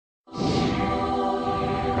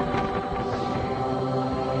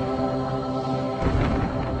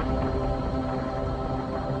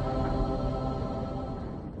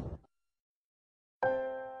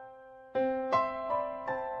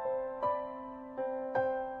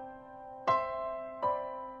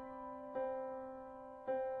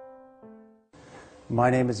My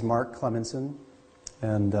name is Mark Cleminson,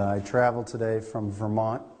 and I traveled today from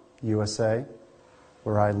Vermont, USA,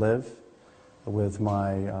 where I live, with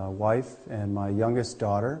my wife and my youngest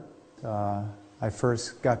daughter. I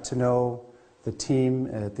first got to know the team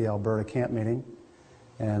at the Alberta camp meeting,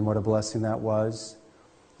 and what a blessing that was.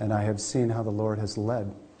 And I have seen how the Lord has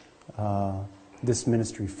led this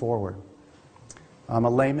ministry forward. I'm a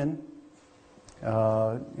layman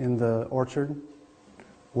in the orchard,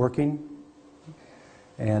 working,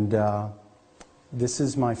 and this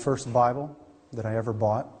is my first Bible that I ever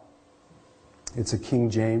bought. It's a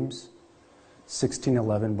King James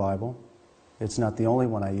 1611 Bible. It's not the only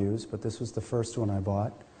one I use, but this was the first one I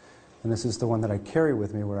bought, and this is the one that I carry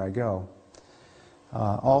with me where I go.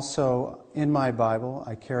 Also, in my Bible,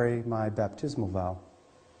 I carry my baptismal vow.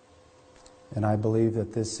 And I believe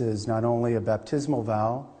that this is not only a baptismal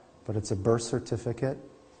vow, but it's a birth certificate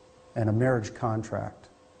and a marriage contract,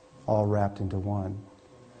 all wrapped into one.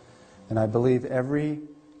 And I believe every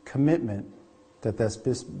commitment that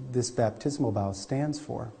this baptismal vow stands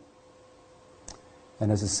for.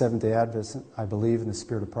 And as a Seventh-day Adventist, I believe in the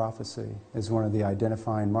spirit of prophecy as one of the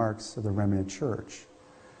identifying marks of the remnant church.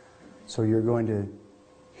 So you're going to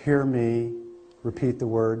hear me repeat the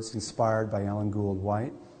words inspired by Ellen Gould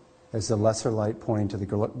White as the lesser light pointing to the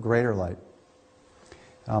greater light.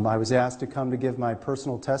 I was asked to come to give my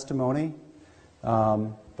personal testimony,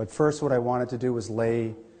 but first what I wanted to do was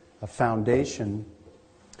lay a foundation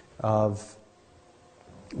of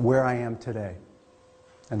where I am today,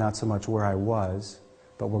 and not so much where I was,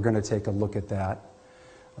 but we're going to take a look at that.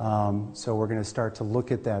 So we're going to start to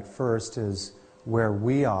look at that first as where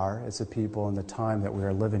we are as a people in the time that we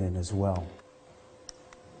are living in as well.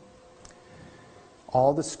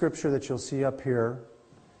 All the scripture that you'll see up here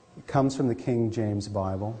comes from the King James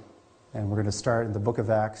Bible, and we're going to start in the book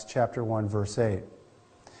of Acts, chapter 1, verse 8.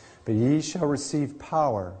 But ye shall receive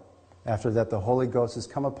power after that the Holy Ghost is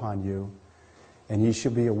come upon you, and ye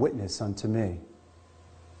shall be a witness unto me.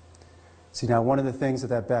 See, now one of the things that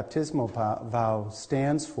that baptismal vow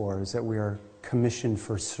stands for is that we are commissioned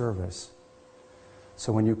for service.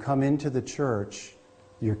 So when you come into the church,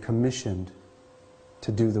 you're commissioned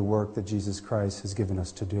to do the work that Jesus Christ has given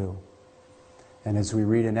us to do. And as we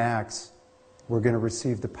read in Acts, we're going to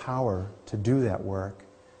receive the power to do that work,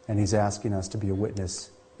 and He's asking us to be a witness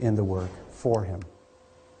in the work for Him.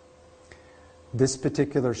 This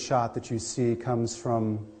particular shot that you see comes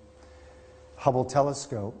from Hubble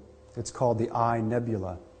telescope. It's called the Eye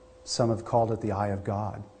Nebula. Some have called it the Eye of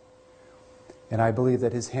God. And I believe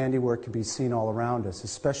that His handiwork can be seen all around us,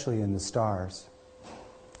 especially in the stars.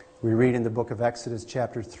 We read in the book of Exodus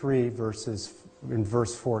chapter 3, in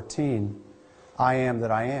verse 14, I am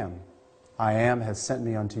that I am. I am has sent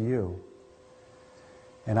me unto you.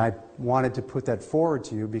 And I wanted to put that forward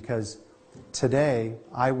to you because today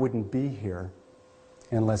I wouldn't be here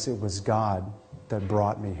unless it was God that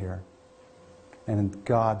brought me here, and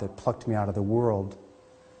God that plucked me out of the world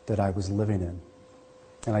that I was living in.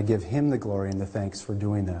 And I give Him the glory and the thanks for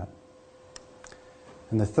doing that.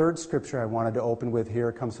 And the third scripture I wanted to open with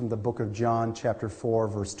here comes from the book of John, chapter 4,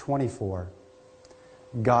 verse 24.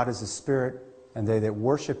 God is a spirit, and they that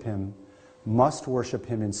worship Him must worship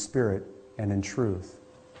Him in spirit and in truth.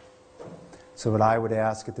 So what I would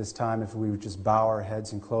ask at this time, if we would just bow our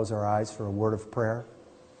heads and close our eyes for a word of prayer.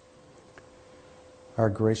 Our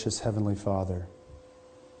gracious Heavenly Father,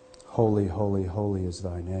 holy, holy, holy is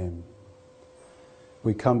Thy name.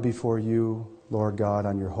 We come before You, Lord God,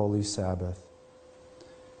 on Your holy Sabbath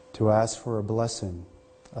to ask for a blessing,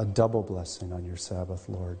 a double blessing on Your Sabbath,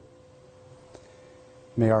 Lord.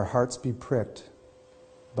 May our hearts be pricked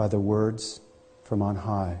by the words from on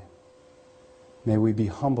high. May we be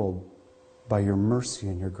humbled by Your mercy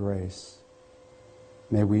and Your grace.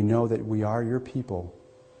 May we know that we are Your people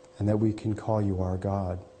and that we can call You our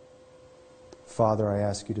God. Father, I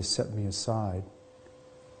ask You to set me aside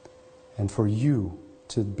and for You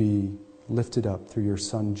to be lifted up through Your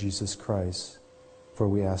Son, Jesus Christ. For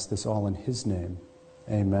we ask this all in His name.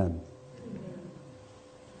 Amen.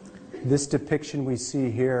 This depiction we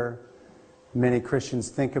see here, many Christians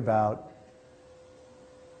think about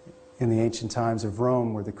in the ancient times of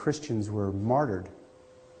Rome, where the Christians were martyred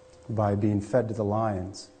by being fed to the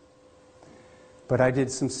lions. But I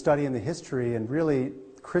did some study in the history, and really,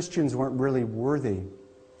 Christians weren't really worthy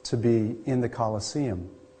to be in the Colosseum.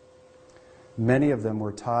 Many of them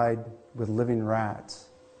were tied with living rats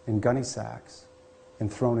in gunny sacks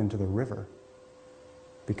and thrown into the river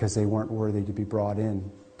because they weren't worthy to be brought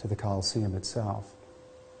in to the Colosseum itself.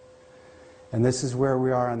 And this is where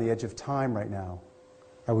we are on the edge of time right now.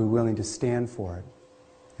 Are we willing to stand for it?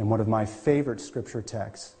 And one of my favorite scripture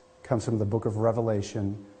texts comes from the book of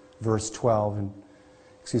Revelation,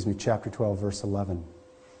 chapter 12, verse 11.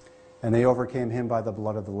 And they overcame him by the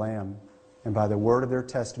blood of the Lamb and by the word of their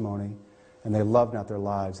testimony, and they loved not their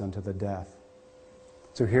lives unto the death.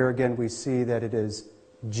 So here again we see that it is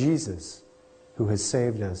Jesus who has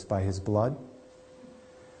saved us by his blood.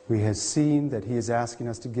 We have seen that he is asking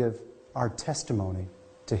us to give our testimony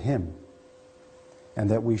to him, and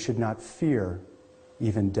that we should not fear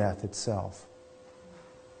even death itself.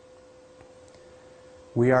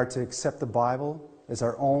 We are to accept the Bible as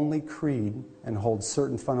our only creed and hold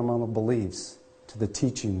certain fundamental beliefs to the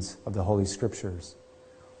teachings of the Holy Scriptures.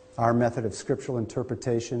 Our method of scriptural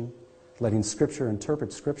interpretation, letting Scripture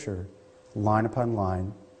interpret Scripture, line upon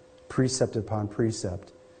line, precept upon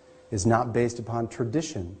precept, is not based upon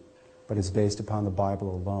tradition, but is based upon the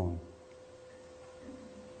Bible alone.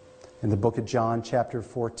 In the book of John, chapter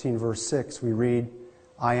 14, verse 6, we read,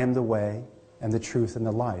 I am the way, and the truth, and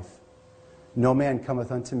the life. No man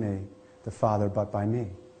cometh unto me, the Father, but by me.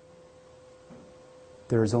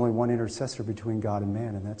 There is only one intercessor between God and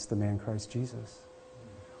man, and that's the man Christ Jesus.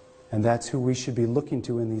 And that's who we should be looking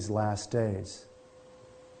to in these last days.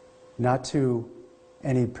 Not to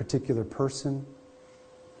any particular person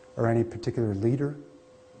or any particular leader,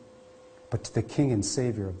 but to the King and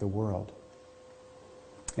Savior of the world.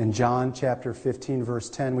 In John chapter 15, verse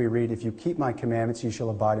 10, we read, if you keep my commandments, you shall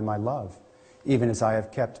abide in my love, even as I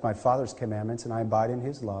have kept my Father's commandments, and I abide in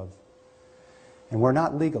his love. And we're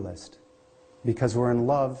not legalist, because we're in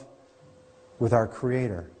love with our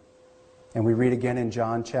Creator. And we read again in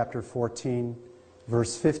John chapter 14,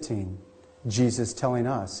 verse 15, Jesus telling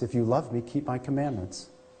us, if you love me, keep my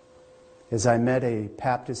commandments. As I met a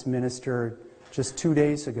Baptist minister just 2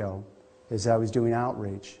 days ago, as I was doing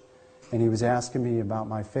outreach, and he was asking me about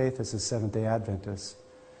my faith as a Seventh-day Adventist,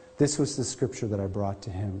 this was the scripture that I brought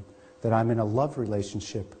to him, that I'm in a love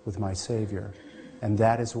relationship with my Savior, and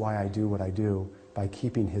that is why I do what I do, by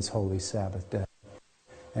keeping his holy Sabbath day.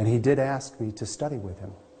 And he did ask me to study with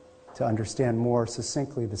him, to understand more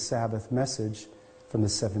succinctly the Sabbath message from the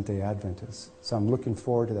Seventh-day Adventists. So I'm looking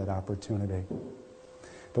forward to that opportunity.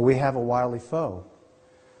 But we have a wily foe,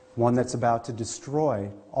 one that's about to destroy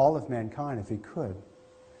all of mankind if he could.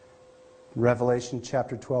 Revelation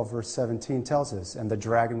chapter 12, verse 17 tells us, and the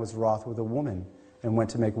dragon was wroth with a woman, and went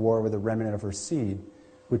to make war with the remnant of her seed,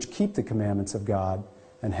 which keep the commandments of God,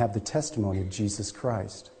 and have the testimony of Jesus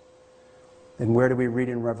Christ. And where do we read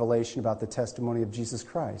in Revelation about the testimony of Jesus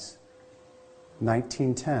Christ?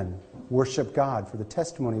 19:10. Worship God, for the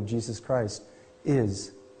testimony of Jesus Christ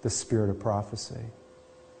is the spirit of prophecy.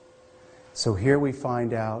 So here we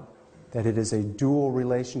find out that it is a dual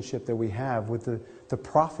relationship that we have with the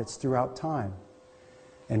prophets throughout time.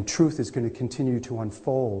 And truth is going to continue to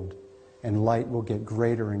unfold, and light will get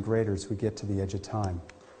greater and greater as we get to the edge of time.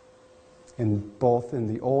 And both in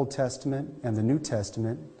the Old Testament and the New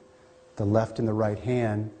Testament, the left and the right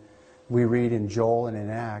hand, we read in Joel and in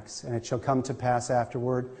Acts, and it shall come to pass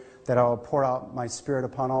afterward that I will pour out my spirit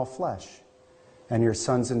upon all flesh, and your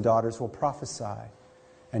sons and daughters will prophesy,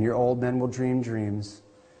 and your old men will dream dreams,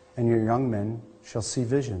 and your young men shall see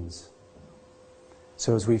visions.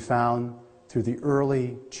 So as we found through the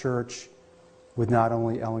early church, with not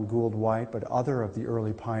only Ellen Gould White, but other of the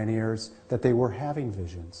early pioneers, that they were having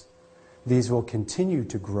visions. These will continue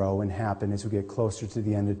to grow and happen as we get closer to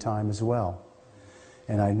the end of time as well.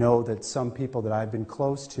 And I know that some people that I've been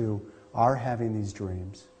close to are having these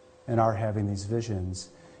dreams and are having these visions.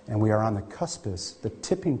 And we are on the cuspus, the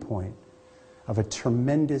tipping point of a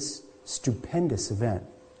tremendous, stupendous event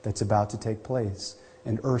that's about to take place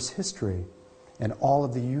in Earth's history, and all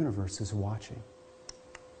of the universe is watching.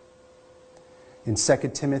 In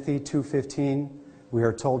 2 Timothy 2:15, we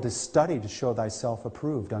are told to study to show thyself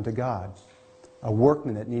approved unto God, a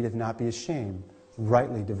workman that needeth not be ashamed,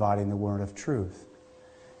 rightly dividing the word of truth.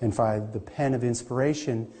 And by the pen of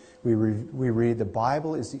inspiration, we read the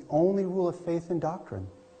Bible is the only rule of faith and doctrine.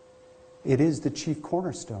 It is the chief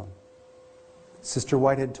cornerstone. Sister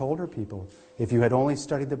Whitehead told her people, if you had only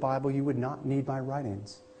studied the Bible, you would not need my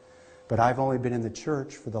writings. But I've only been in the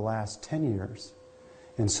church for the last 10 years.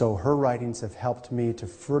 And so her writings have helped me to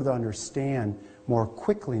further understand more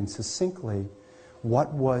quickly and succinctly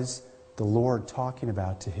what was the Lord talking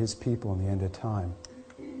about to his people in the end of time.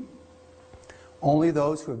 Only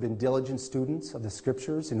those who have been diligent students of the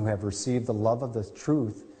Scriptures and who have received the love of the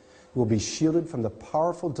truth will be shielded from the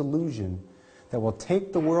powerful delusion that will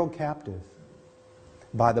take the world captive.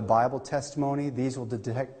 By the Bible testimony, these will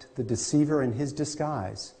detect the deceiver in his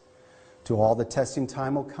disguise. To all the testing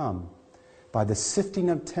time will come. By the sifting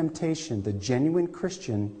of temptation, the genuine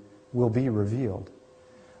Christian will be revealed.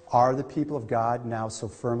 Are the people of God now so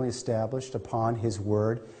firmly established upon His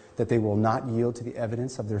Word that they will not yield to the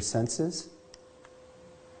evidence of their senses?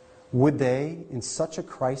 Would they, in such a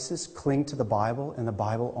crisis, cling to the Bible and the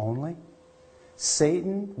Bible only?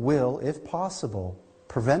 Satan will, if possible,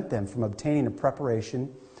 prevent them from obtaining a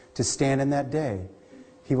preparation to stand in that day.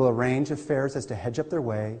 He will arrange affairs as to hedge up their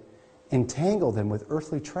way, entangle them with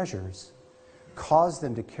earthly treasures, cause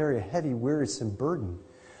them to carry a heavy, wearisome burden,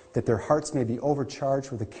 that their hearts may be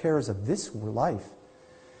overcharged with the cares of this life,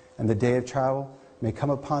 and the day of trial may come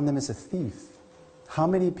upon them as a thief. How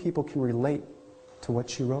many people can relate to what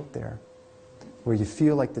she wrote there? Where you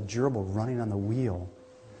feel like the gerbil running on the wheel,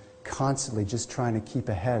 constantly just trying to keep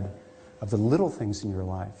ahead of the little things in your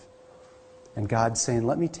life. And God's saying,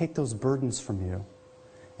 let me take those burdens from you.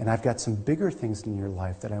 And I've got some bigger things in your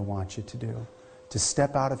life that I want you to do. To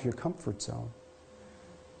step out of your comfort zone.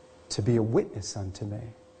 To be a witness unto me.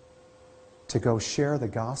 To go share the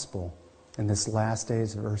gospel in this last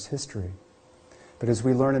days of Earth's history. But as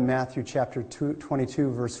we learn in Matthew chapter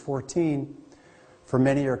 22, verse 14, for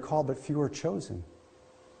many are called, but few are chosen.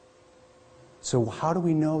 So how do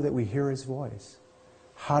we know that we hear His voice?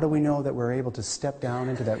 How do we know that we're able to step down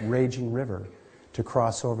into that raging river to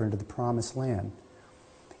cross over into the promised land?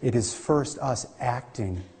 It is first us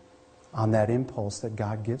acting on that impulse that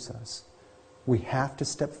God gives us. We have to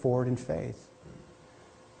step forward in faith.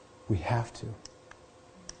 We have to.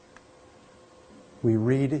 We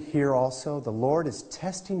read here also, the Lord is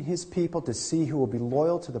testing His people to see who will be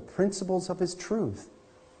loyal to the principles of His truth.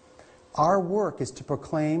 Our work is to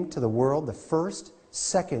proclaim to the world the first,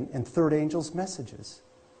 second, and third angels' messages.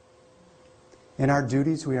 In our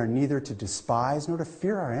duties, we are neither to despise nor to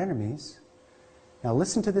fear our enemies. Now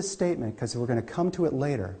listen to this statement, because we're going to come to it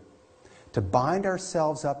later. To bind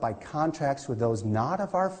ourselves up by contracts with those not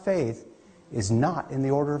of our faith is not in the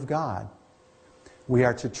order of God. We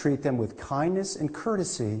are to treat them with kindness and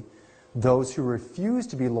courtesy, those who refuse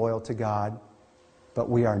to be loyal to God, but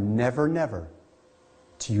we are never, never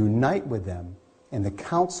to unite with them in the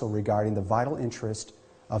counsel regarding the vital interest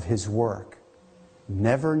of His work.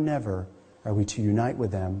 Never, never are we to unite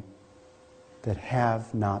with them that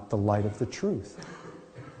have not the light of the truth.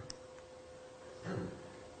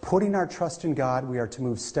 Putting our trust in God, we are to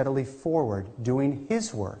move steadily forward, doing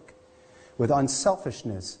His work with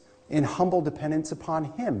unselfishness, in humble dependence upon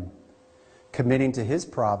Him, committing to His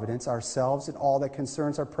providence ourselves and all that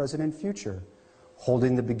concerns our present and future,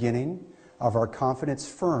 holding the beginning of our confidence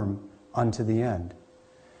firm unto the end,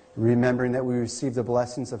 remembering that we receive the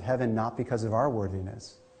blessings of heaven not because of our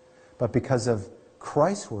worthiness, but because of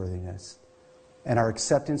Christ's worthiness and our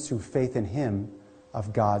acceptance through faith in Him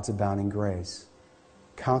of God's abounding grace.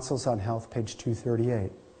 Counsels on Health, page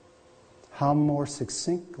 238. How more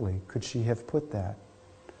succinctly could she have put that?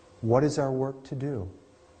 What is our work to do?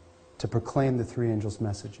 To proclaim the three angels'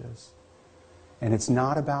 messages. And it's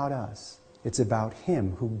not about us. It's about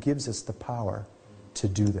Him who gives us the power to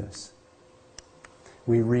do this.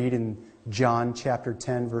 We read in John chapter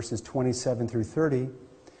 10, verses 27 through 30,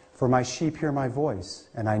 for my sheep hear my voice,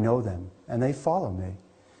 and I know them, and they follow me.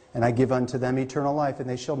 And I give unto them eternal life, and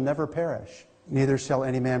they shall never perish. Neither shall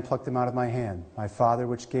any man pluck them out of my hand. My Father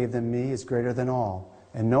which gave them me is greater than all,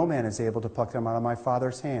 and no man is able to pluck them out of my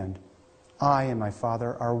Father's hand. I and my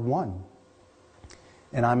Father are one.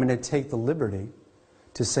 And I'm going to take the liberty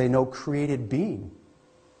to say no created being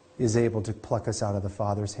is able to pluck us out of the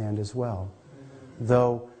Father's hand as well.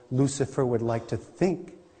 Though Lucifer would like to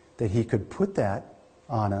think that he could put that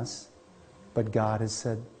on us, but God has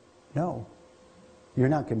said, no, you're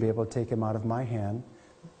not going to be able to take him out of my hand.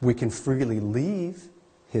 We can freely leave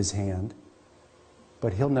his hand,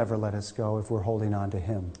 but he'll never let us go if we're holding on to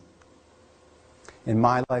him. In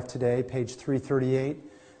my life today, page 338,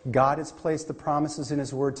 God has placed the promises in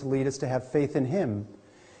His Word to lead us to have faith in Him.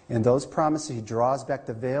 In those promises, He draws back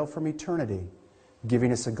the veil from eternity,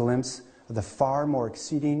 giving us a glimpse of the far more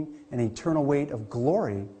exceeding and eternal weight of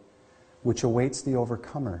glory which awaits the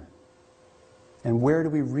overcomer. And where do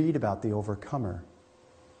we read about the overcomer?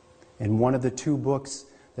 In one of the two books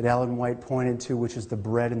that Ellen White pointed to, which is the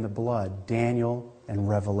bread and the blood, Daniel and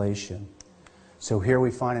Revelation. So here we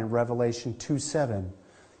find in Revelation 2:7,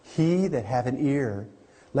 he that hath an ear,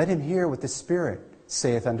 let him hear what the Spirit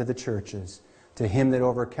saith unto the churches. To him that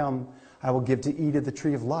overcome, I will give to eat of the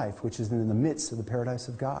tree of life, which is in the midst of the paradise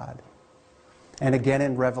of God. And again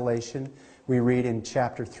in Revelation, we read in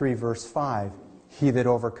chapter 3, verse 5, he that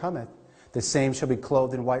overcometh, the same shall be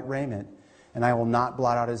clothed in white raiment, and I will not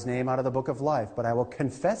blot out his name out of the book of life, but I will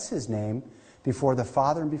confess his name before the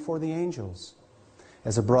Father and before the angels.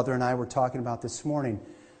 As a brother and I were talking about this morning,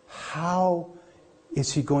 how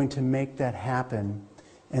is he going to make that happen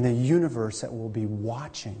and a universe that will be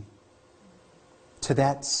watching to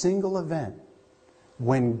that single event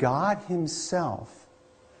when God himself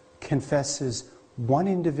confesses one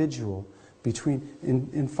individual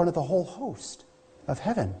in front of the whole host of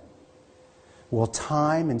heaven. Will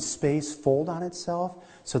time and space fold on itself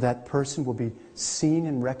so that person will be seen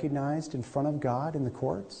and recognized in front of God in the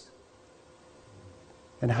courts?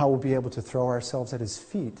 And how we'll be able to throw ourselves at his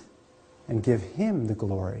feet and give him the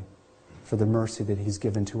glory for the mercy that he's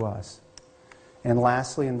given to us. And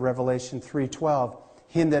lastly, in Revelation 3:12,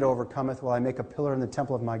 him that overcometh will I make a pillar in the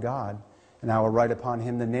temple of my God, and I will write upon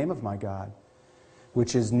him the name of my God,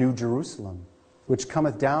 which is New Jerusalem, which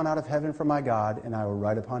cometh down out of heaven from my God, and I will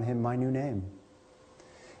write upon him my new name.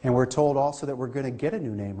 And we're told also that we're going to get a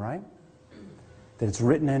new name, right? That it's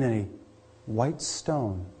written in a white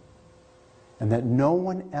stone, and that no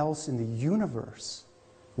one else in the universe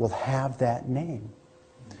will have that name.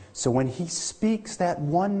 So when he speaks that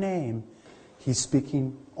one name, he's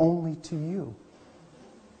speaking only to you.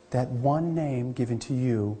 That one name given to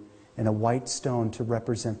you in a white stone to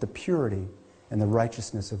represent the purity and the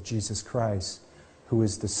righteousness of Jesus Christ, who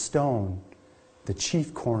is the stone, the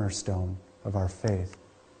chief cornerstone of our faith.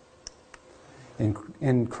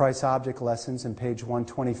 In Christ's Object Lessons, in page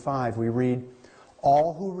 125, we read,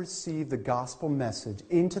 all who receive the gospel message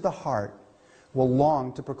into the heart will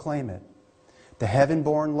long to proclaim it. The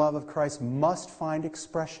heaven-born love of Christ must find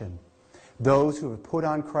expression. Those who have put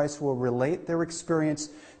on Christ will relate their experience,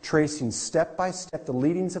 tracing step by step the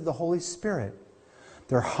leadings of the Holy Spirit.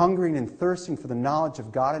 They're hungering and thirsting for the knowledge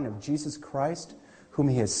of God and of Jesus Christ, whom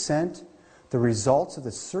he has sent, the results of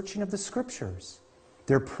the searching of the Scriptures,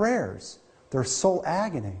 their prayers, their soul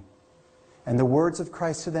agony, and the words of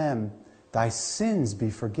Christ to them, thy sins be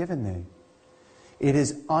forgiven thee. It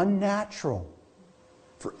is unnatural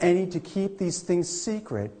for any to keep these things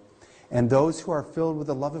secret, and those who are filled with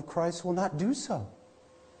the love of Christ will not do so.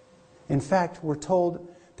 In fact, we're told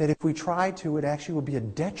that if we try to, it actually will be a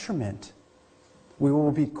detriment. We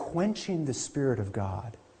will be quenching the Spirit of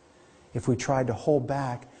God if we tried to hold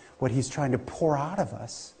back what he's trying to pour out of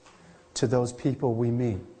us to those people we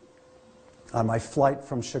meet. On my flight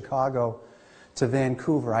from Chicago to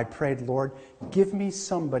Vancouver, I prayed, Lord, give me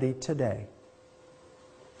somebody today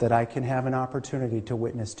that I can have an opportunity to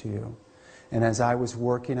witness to you. And as I was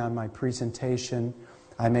working on my presentation,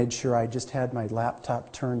 I made sure I just had my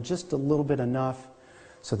laptop turned just a little bit enough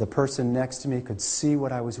so the person next to me could see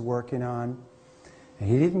what I was working on. And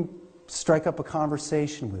he didn't strike up a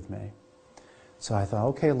conversation with me. So I thought,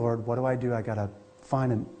 okay, Lord, what do? I got to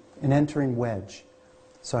find an entering wedge.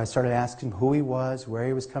 So I started asking him who he was, where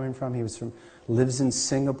he was coming from. Lives in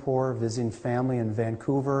Singapore, visiting family in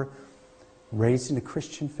Vancouver, raised in a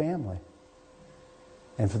Christian family.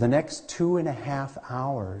 And for the next 2.5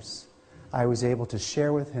 hours, I was able to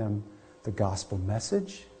share with him the gospel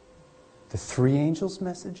message, the three angels'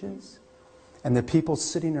 messages, and the people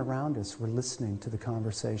sitting around us were listening to the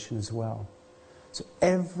conversation as well. So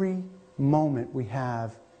every moment we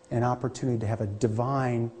have an opportunity to have a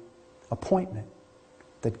divine appointment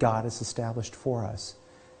that God has established for us.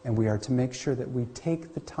 And we are to make sure that we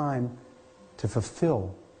take the time to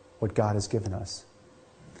fulfill what God has given us.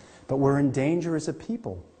 But we're in danger as a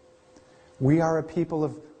people. We are a people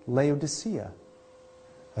of Laodicea,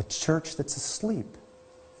 a church that's asleep.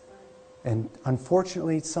 And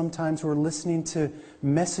unfortunately, sometimes we're listening to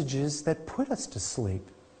messages that put us to sleep.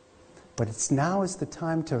 But now is the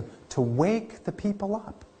time to wake the people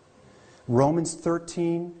up. Romans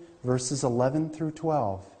 13, verses 11 through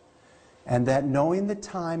 12. And that knowing the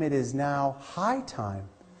time, it is now high time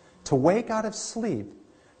to wake out of sleep,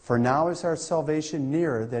 for now is our salvation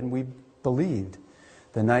nearer than we believed.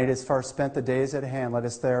 The night is far spent, the day is at hand. Let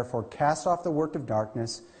us therefore cast off the work of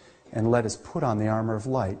darkness, and let us put on the armor of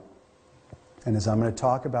light. And as I'm going to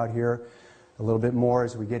talk about here a little bit more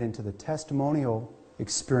as we get into the testimonial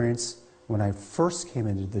experience when I first came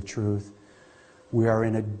into the truth, we are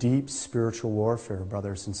in a deep spiritual warfare,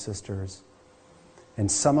 brothers and sisters. And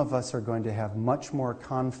some of us are going to have much more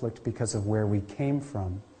conflict because of where we came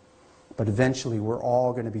from. But eventually we're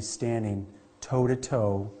all going to be standing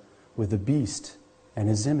toe-to-toe with the beast and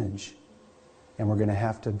his image. And we're going to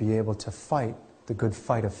have to be able to fight the good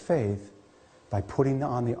fight of faith by putting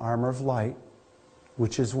on the armor of light,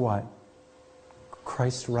 which is what?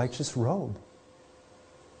 Christ's righteous robe.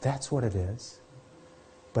 That's what it is.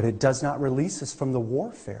 But it does not release us from the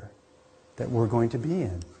warfare that we're going to be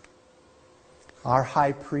in. Our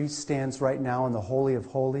high priest stands right now in the Holy of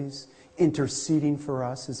Holies, interceding for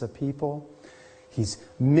us as a people. He's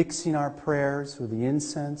mixing our prayers with the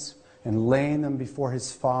incense and laying them before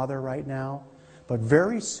his Father right now. But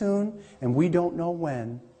very soon, and we don't know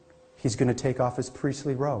when, he's going to take off his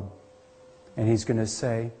priestly robe. And he's going to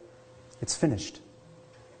say, it's finished.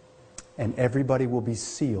 And everybody will be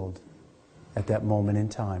sealed at that moment in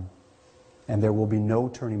time. And there will be no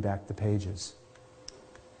turning back the pages.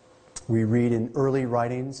 We read in early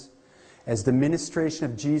writings, as the ministration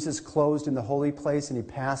of Jesus closed in the holy place and he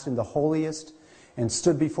passed in the holiest and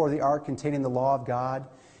stood before the ark containing the law of God,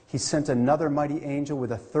 he sent another mighty angel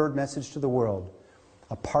with a third message to the world.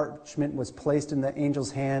 A parchment was placed in the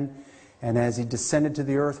angel's hand, and as he descended to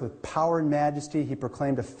the earth with power and majesty, he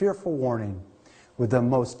proclaimed a fearful warning with the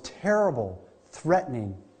most terrible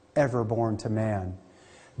threatening ever born to man.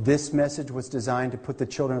 This message was designed to put the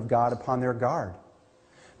children of God upon their guard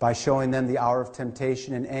by showing them the hour of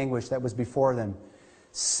temptation and anguish that was before them.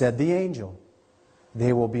 Said the angel,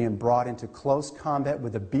 they will be brought into close combat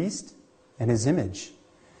with the beast and his image.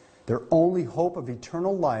 Their only hope of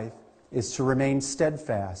eternal life is to remain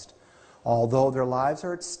steadfast. Although their lives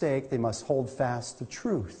are at stake, they must hold fast the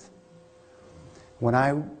truth. When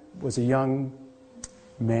I was a young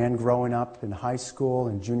man growing up in high school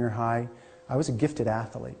and junior high, I was a gifted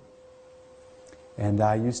athlete. And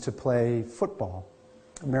I used to play football,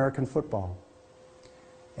 American football.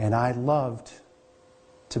 And I loved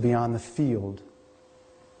to be on the field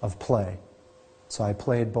of play. So I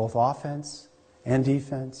played both offense and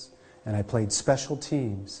defense, and I played special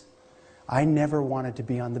teams. I never wanted to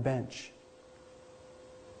be on the bench.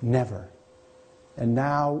 Never. And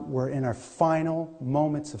now we're in our final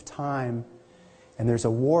moments of time, and there's a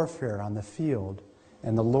warfare on the field,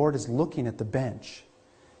 and the Lord is looking at the bench,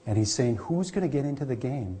 and he's saying, who's going to get into the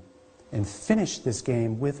game and finish this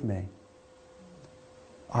game with me?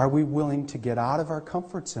 Are we willing to get out of our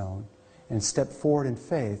comfort zone and step forward in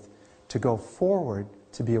faith to go forward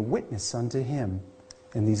to be a witness unto him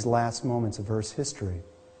in these last moments of Earth's history?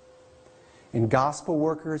 In Gospel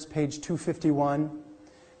Workers, page 251,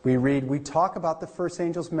 we read, we talk about the first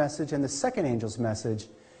angel's message and the second angel's message,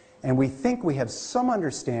 and we think we have some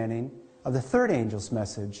understanding of the third angel's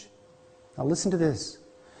message. Now listen to this.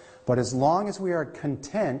 But as long as we are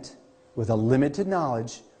content with a limited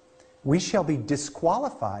knowledge, we shall be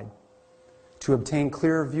disqualified to obtain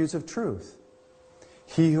clearer views of truth.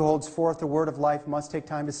 He who holds forth the word of life must take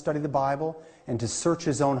time to study the Bible and to search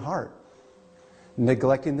his own heart.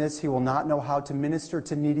 Neglecting this, he will not know how to minister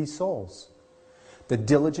to needy souls. The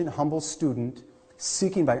diligent, humble student,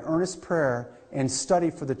 seeking by earnest prayer and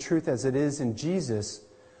study for the truth as it is in Jesus,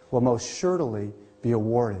 will most surely be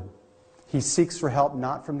awarded. He seeks for help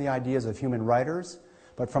not from the ideas of human writers,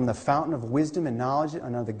 but from the fountain of wisdom and knowledge and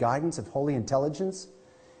under the guidance of holy intelligence.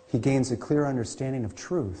 He gains a clear understanding of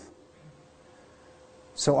truth.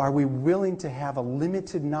 So are we willing to have a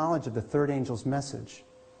limited knowledge of the third angel's message?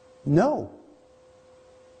 No.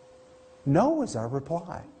 No is our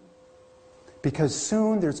reply. Because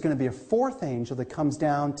soon there's going to be a fourth angel that comes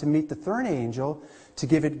down to meet the third angel to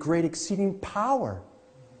give it great exceeding power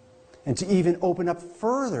and to even open up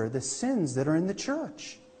further the sins that are in the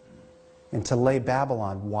church and to lay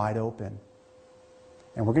Babylon wide open.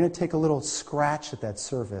 And we're going to take a little scratch at that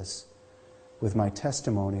service with my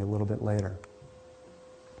testimony a little bit later.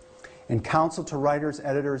 In Counsel to Writers,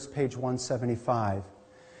 Editors, page 175,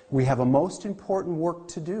 we have a most important work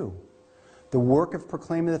to do. The work of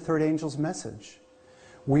proclaiming the third angel's message.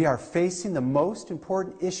 We are facing the most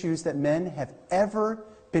important issues that men have ever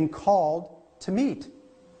been called to meet.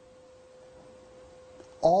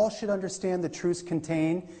 All should understand the truths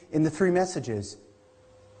contained in the three messages.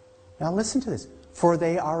 Now listen to this. For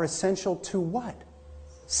they are essential to what?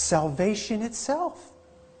 Salvation itself.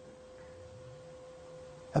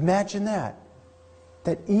 Imagine that.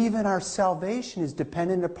 That even our salvation is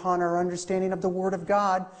dependent upon our understanding of the Word of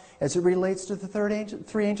God as it relates to the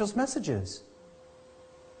three angels' messages.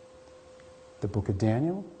 The book of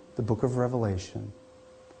Daniel, the book of Revelation,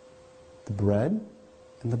 the bread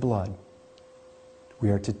and the blood. We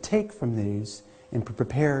are to take from these and be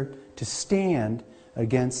prepared to stand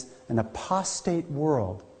against an apostate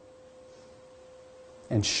world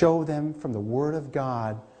and show them from the Word of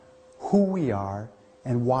God who we are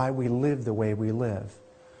and why we live the way we live.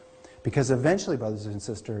 Because eventually, brothers and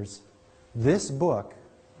sisters, this book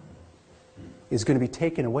is going to be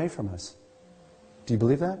taken away from us. Do you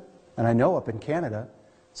believe that? And I know up in Canada,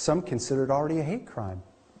 some consider it already a hate crime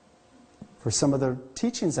for some of the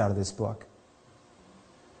teachings out of this book.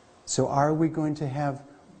 So are we going to have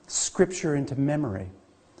Scripture into memory?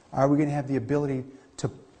 Are we going to have the ability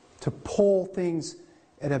to pull things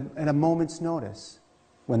at a moment's notice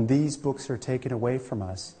when these books are taken away from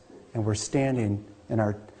us and we're standing in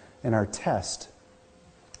our test?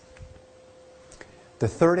 The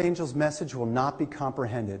third angel's message will not be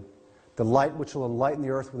comprehended. The light which will enlighten the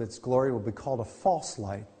earth with its glory will be called a false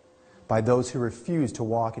light by those who refuse to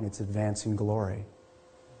walk in its advancing glory.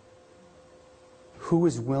 Who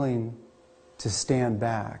is willing to stand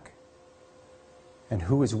back? And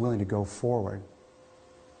who is willing to go forward?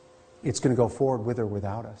 It's going to go forward with or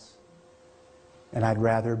without us. And I'd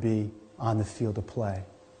rather be on the field of play.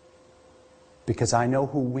 Because I know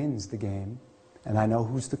who wins the game, and I know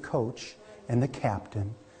who's the coach and the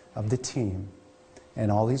captain of the team.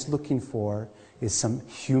 And all he's looking for is some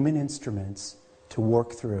human instruments to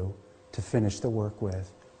work through, to finish the work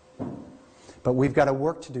with. But we've got a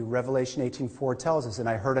work to do. Revelation 18:4 tells us, and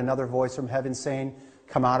I heard another voice from heaven saying,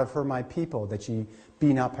 "Come out of her, my people, that ye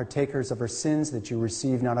be not partakers of her sins, that you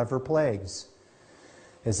receive not of her plagues."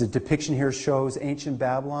 As the depiction here shows ancient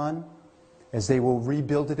Babylon, as they will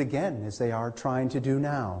rebuild it again, as they are trying to do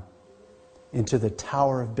now, into the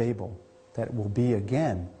Tower of Babel that will be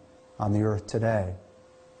again on the earth today.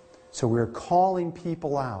 So we're calling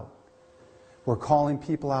people out. We're calling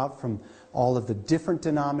people out from all of the different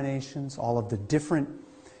denominations, all of the different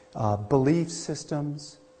belief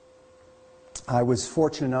systems. I was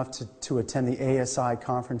fortunate enough to attend the ASI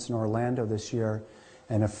conference in Orlando this year,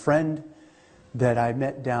 and a friend that I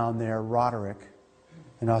met down there, Roderick,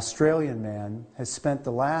 an Australian man, has spent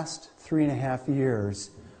the last 3.5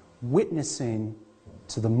 years witnessing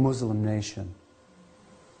to the Muslim nation.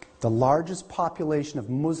 The largest population of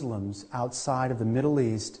Muslims outside of the Middle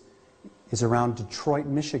East is around Detroit,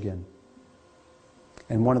 Michigan.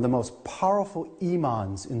 And one of the most powerful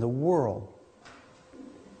imams in the world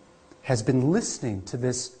has been listening to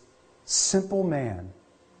this simple man,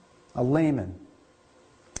 a layman,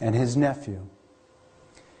 and his nephew.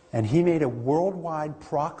 And he made a worldwide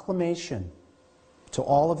proclamation to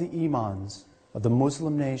all of the imams of the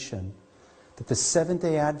Muslim nation that the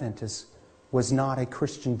Seventh-day Adventists was not a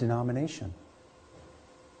Christian denomination.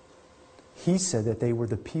 He said that they were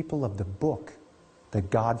the people of the book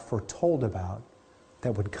that God foretold about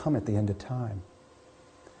that would come at the end of time.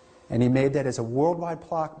 And he made that as a worldwide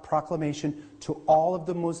proclamation to all of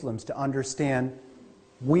the Muslims to understand,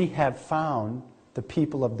 we have found the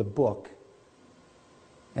people of the book,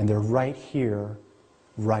 and they're right here,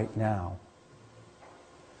 right now.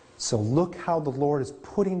 So look how the Lord is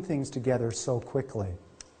putting things together so quickly.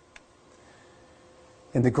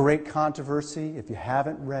 In the Great Controversy, if you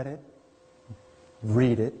haven't read it,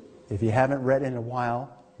 read it. If you haven't read it in a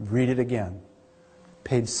while, read it again.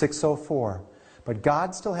 Page 604. But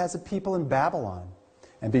God still has a people in Babylon,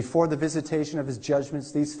 and before the visitation of his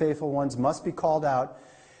judgments, these faithful ones must be called out,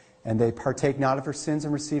 and they partake not of her sins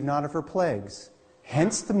and receive not of her plagues.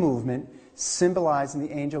 Hence the movement symbolizing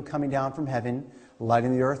the angel coming down from heaven,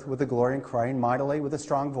 lighting the earth with the glory and crying mightily with a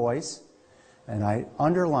strong voice. And I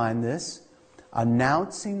underline this,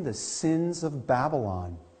 announcing the sins of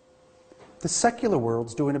Babylon. The secular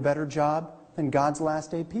world's doing a better job than God's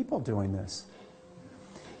last day people doing this.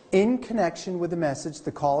 In connection with the message,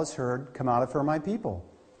 the call is heard, "Come out of her, my people."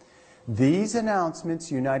 These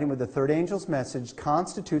announcements, uniting with the third angel's message,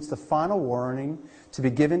 constitutes the final warning to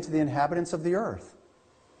be given to the inhabitants of the earth.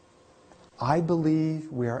 I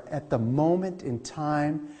believe we are at the moment in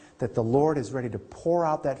time that the Lord is ready to pour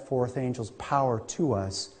out that fourth angel's power to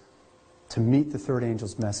us to meet the third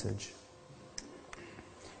angel's message.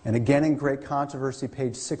 And again in Great Controversy,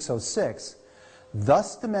 page 606,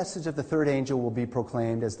 thus the message of the third angel will be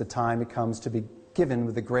proclaimed as the time it comes to be given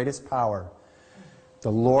with the greatest power.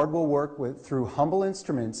 The Lord will work through humble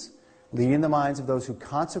instruments, leading the minds of those who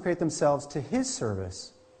consecrate themselves to his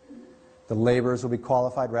service. The laborers will be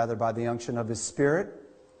qualified rather by the unction of his Spirit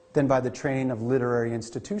than by the training of literary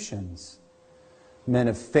institutions. Men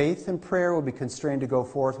of faith and prayer will be constrained to go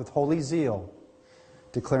forth with holy zeal,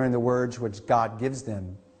 declaring the words which God gives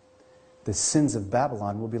them. The sins of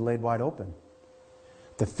Babylon will be laid wide open.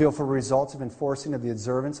 The fearful results of enforcing of the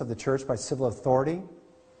observance of the church by civil authority,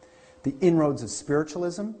 the inroads of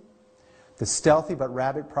spiritualism, the stealthy but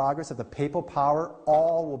rapid progress of the papal power,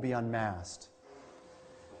 all will be unmasked.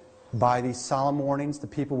 By these solemn warnings, the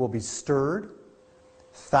people will be stirred.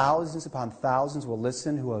 Thousands upon thousands will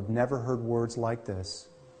listen who have never heard words like this.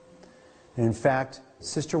 And in fact,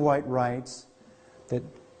 Sister White writes that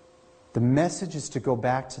the message is to go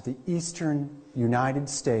back to the eastern United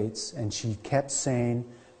States, and she kept saying,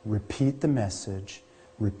 repeat the message,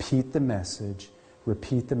 repeat the message,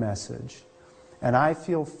 repeat the message. And I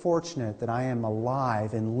feel fortunate that I am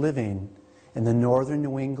alive and living in the Northern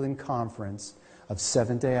New England Conference of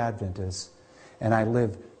Seventh-day Adventists, and I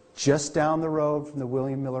live just down the road from the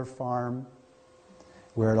William Miller Farm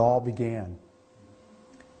where it all began.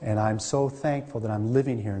 And I'm so thankful that I'm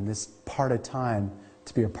living here in this part of time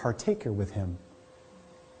to be a partaker with him.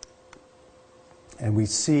 And we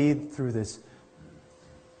see through this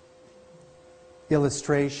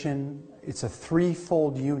illustration, it's a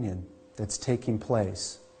threefold union that's taking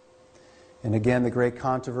place. And again, the great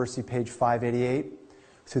controversy, page 588,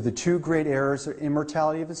 through the two great errors of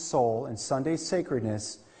immortality of his soul and Sunday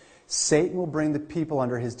sacredness, Satan will bring the people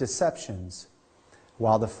under his deceptions.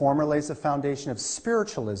 While the former lays the foundation of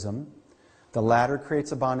spiritualism, the latter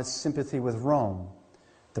creates a bond of sympathy with Rome.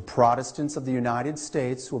 The Protestants of the United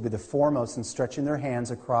States will be the foremost in stretching their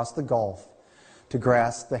hands across the gulf to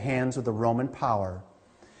grasp the hands of the Roman power.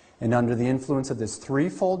 And under the influence of this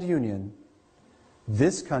threefold union,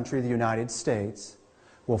 this country, the United States,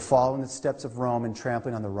 will follow in the steps of Rome in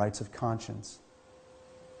trampling on the rights of conscience.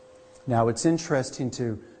 Now, it's interesting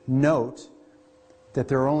to note that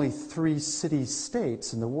there are only 3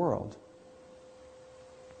 city-states in the world.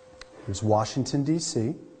 There's Washington,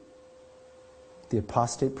 D.C., the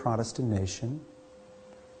apostate Protestant nation.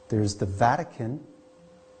 There's the Vatican,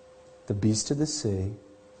 the beast of the sea,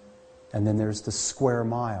 and then there's the Square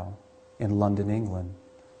Mile in London, England,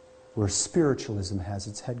 where spiritualism has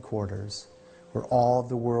its headquarters, where all of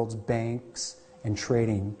the world's banks and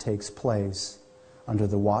trading takes place under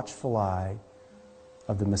the watchful eye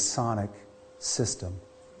of the Masonic system.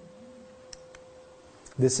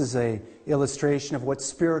 This is an illustration of what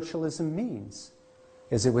spiritualism means.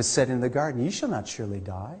 As it was said in the garden, "Ye shall not surely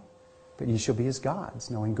die, but ye shall be as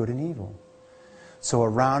gods, knowing good and evil." So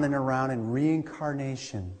around and around in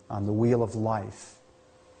reincarnation on the wheel of life,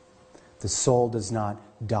 the soul does not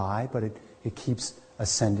die, but it keeps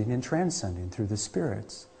ascending and transcending through the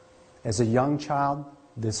spirits. As a young child,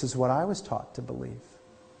 this is what I was taught to believe.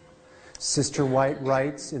 Sister White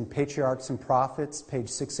writes in Patriarchs and Prophets, page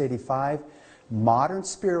 685, modern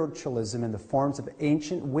spiritualism in the forms of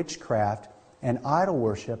ancient witchcraft and idol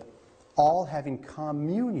worship, all having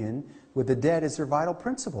communion with the dead as their vital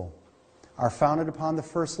principle, are founded upon the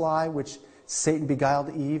first lie which Satan beguiled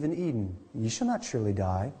Eve in Eden. "Ye shall not surely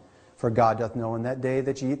die, for God doth know in that day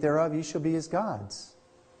that ye eat thereof, ye shall be as gods."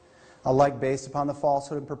 Alike based upon the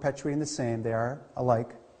falsehood and perpetuating the same, they are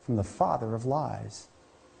alike from the father of lies.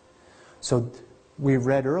 So we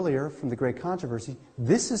read earlier from the great controversy,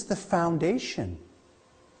 this is the foundation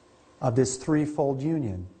of this threefold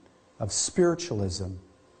union of spiritualism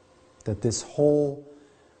that this whole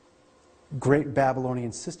great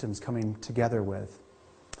Babylonian system is coming together with.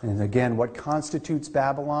 And again, what constitutes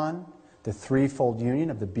Babylon? The threefold union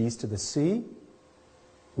of the beast of the sea,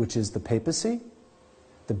 which is the papacy,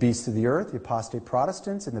 the beast of the earth, the apostate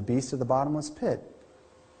Protestants, and the beast of the bottomless pit,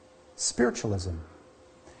 spiritualism.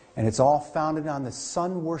 And it's all founded on the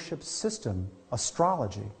sun worship system,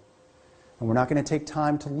 astrology. And we're not going to take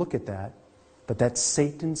time to look at that, but that's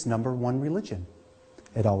Satan's #1 religion.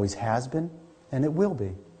 It always has been, and it will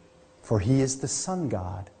be. For he is the sun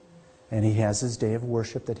god, and he has his day of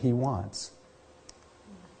worship that he wants.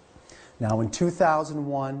 Now in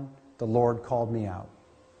 2001, the Lord called me out.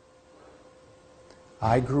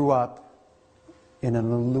 I grew up in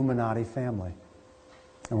an Illuminati family.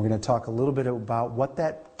 And we're going to talk a little bit about what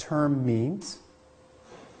that term means.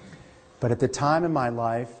 But at the time in my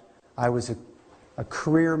life, I was a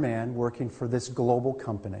career man working for this global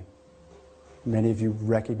company. Many of you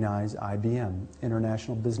recognize IBM,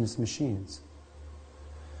 International Business Machines.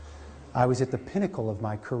 I was at the pinnacle of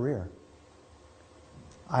my career.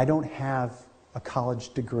 I don't have a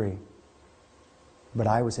college degree, but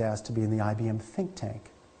I was asked to be in the IBM think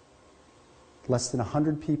tank. Less than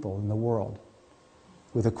 100 people in the world,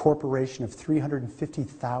 with a corporation of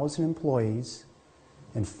 350,000 employees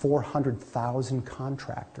and 400,000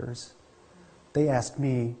 contractors. They asked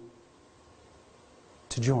me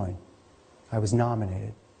to join. I was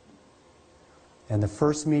nominated. And the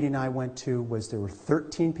first meeting I went to was there were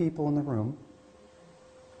 13 people in the room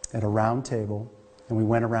at a round table, and we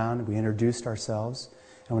went around and we introduced ourselves.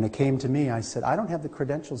 And when it came to me, I said, "I don't have the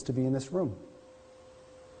credentials to be in this room."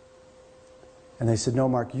 And they said, "No,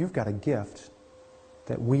 Mark, you've got a gift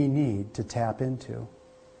that we need to tap into,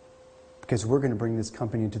 because we're going to bring this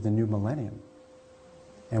company into the new millennium.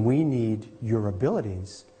 And we need your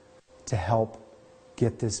abilities to help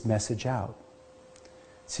get this message out."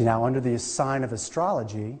 See, now under the sign of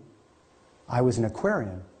astrology, I was an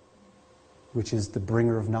Aquarian, which is the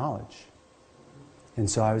bringer of knowledge. And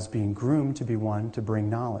so I was being groomed to be one to bring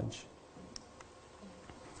knowledge.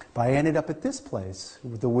 But I ended up at this place,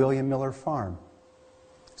 with the William Miller Farm.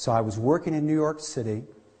 So I was working in New York City,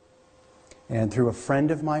 and through a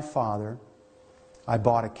friend of my father, I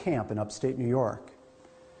bought a camp in upstate New York.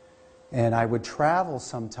 And I would travel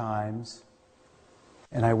sometimes,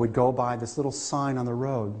 and I would go by this little sign on the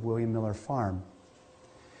road, William Miller Farm.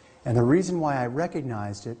 And the reason why I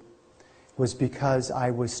recognized it was because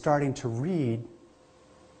I was starting to read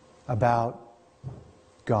about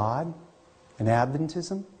God and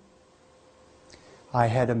Adventism. I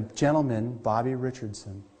had a gentleman, Bobby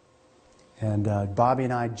Richardson, and Bobby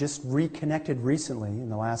and I just reconnected recently in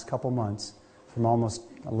the last couple months from almost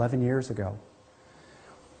 11 years ago.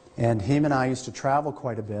 And him and I used to travel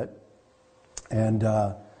quite a bit, and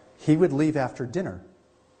he would leave after dinner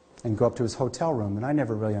and go up to his hotel room, and I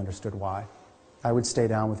never really understood why. I would stay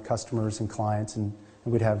down with customers and clients, and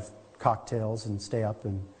we'd have cocktails and stay up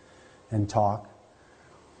and talk.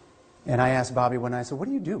 And I asked Bobby one night, I said, "What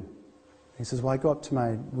do you do?" He says, "Well, I go up to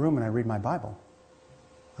my room and I read my Bible."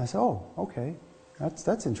 I said, "Oh, okay.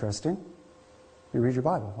 That's interesting. You read your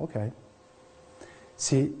Bible, okay."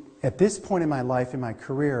 See, at this point in my life, in my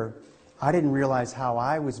career, I didn't realize how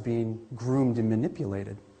I was being groomed and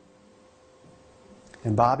manipulated.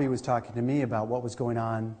 And Bobby was talking to me about what was going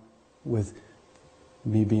on with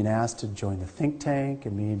me being asked to join the think tank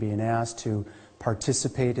and me being asked to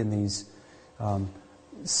participate in these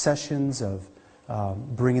sessions of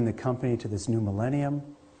bringing the company to this new millennium.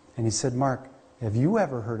 And he said, "Mark, have you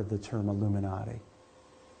ever heard of the term Illuminati?"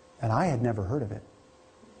 And I had never heard of it.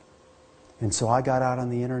 And so I got out on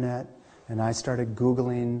the internet and I started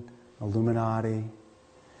Googling Illuminati,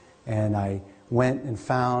 and I went and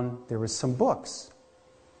found there was some books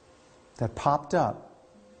that popped up.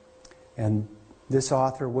 And this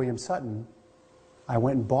author, William Sutton, I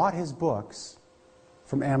went and bought his books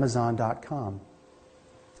from Amazon.com.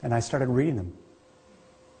 And I started reading them.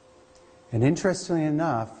 And interestingly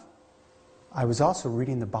enough, I was also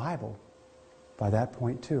reading the Bible by that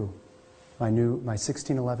point too. My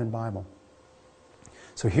 1611 Bible.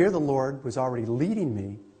 So here the Lord was already leading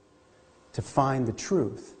me to find the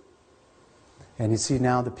truth. And you see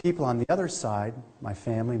now the people on the other side, my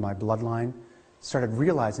family, my bloodline, started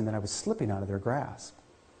realizing that I was slipping out of their grasp.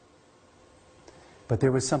 But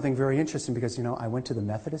there was something very interesting because, I went to the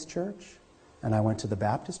Methodist Church, and I went to the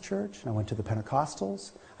Baptist Church, and I went to the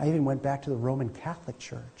Pentecostals. I even went back to the Roman Catholic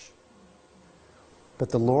Church. But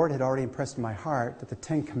the Lord had already impressed in my heart that the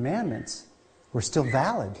 10 Commandments were still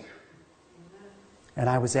valid. And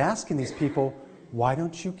I was asking these people, "Why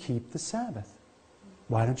don't you keep the Sabbath?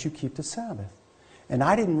 Why don't you keep the Sabbath?" And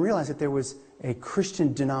I didn't realize that there was a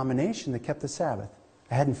Christian denomination that kept the Sabbath.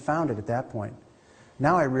 I hadn't found it at that point.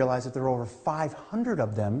 Now I realize that there are over 500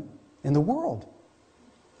 of them in the world.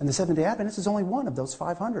 And the Seventh-day Adventist is only one of those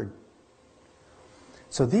 500.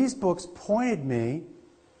 So these books pointed me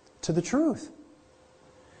to the truth.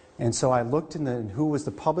 And so I looked in who was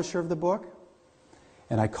the publisher of the book,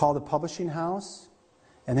 and I called the publishing house,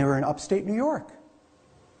 and they were in upstate New York.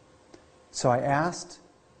 So I asked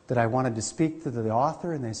that I wanted to speak to the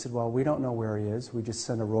author, and they said, "Well, we don't know where he is. We just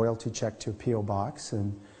send a royalty check to a P.O. box,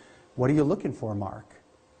 and what are you looking for, Mark?"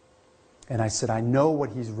 And I said, "I know what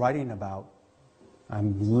he's writing about.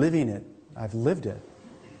 I'm living it. I've lived it."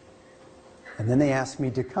 And then they asked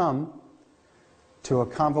me to come to a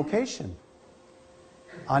convocation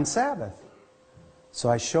on Sabbath. So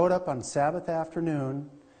I showed up on Sabbath afternoon,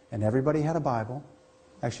 and everybody had a Bible.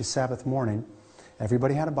 Actually, Sabbath morning,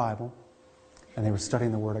 everybody had a Bible, and they were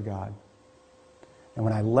studying the Word of God. And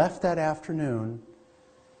when I left that afternoon,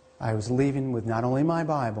 I was leaving with not only my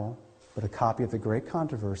Bible, but a copy of The Great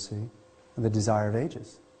Controversy and The Desire of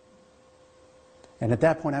Ages. And at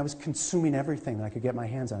that point, I was consuming everything that I could get my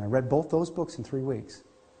hands on. I read both those books in 3 weeks.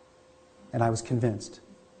 And I was convinced,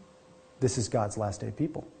 this is God's last day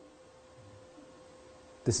people.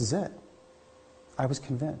 This is it. I was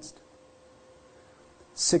convinced.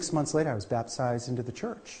 6 months later, I was baptized into the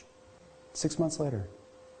church. 6 months later.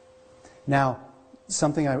 Now,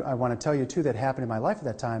 something I want to tell you too that happened in my life at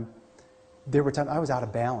that time, there were times I was out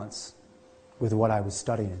of balance with what I was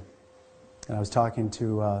studying. And I was talking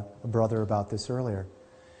to a brother about this earlier.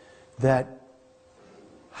 That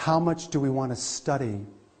how much do we want to study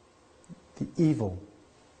the evil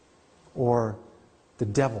or the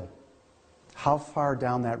devil? How far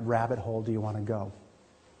down that rabbit hole do you want to go?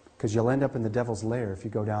 Because you'll end up in the devil's lair if you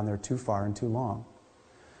go down there too far and too long.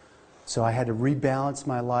 So I had to rebalance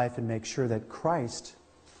my life and make sure that Christ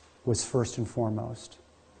was first and foremost.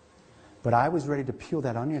 But I was ready to peel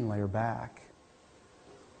that onion layer back.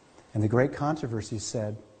 And the Great Controversy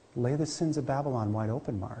said, lay the sins of Babylon wide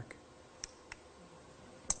open, Mark.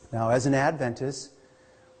 Now, as an Adventist,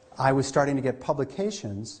 I was starting to get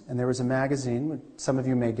publications, and there was a magazine, some of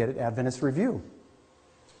you may get it, Adventist Review.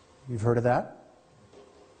 You've heard of that?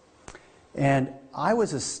 And I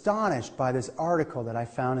was astonished by this article that I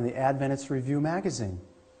found in the Adventist Review magazine.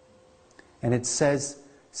 And it says,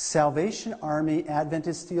 Salvation Army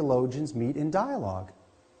Adventist theologians meet in dialogue.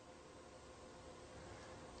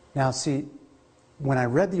 Now, see, when I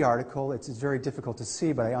read the article, it's very difficult to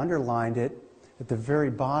see, but I underlined it at the very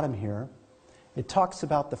bottom here. It talks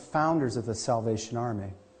about the founders of the Salvation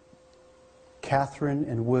Army, Catherine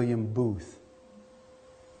and William Booth.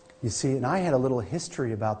 You see, and I had a little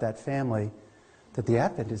history about that family that the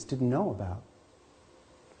Adventists didn't know about,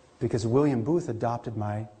 because William Booth adopted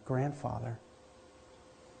my grandfather.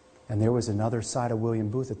 And there was another side of William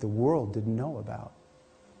Booth that the world didn't know about.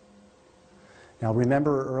 Now,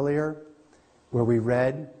 remember earlier where we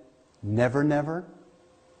read, never, never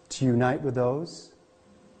to unite with those?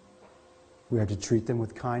 We are to treat them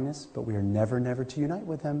with kindness, but we are never, never to unite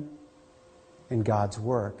with them in God's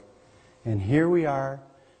work. And here we are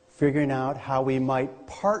figuring out how we might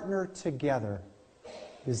partner together,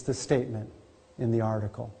 is the statement in the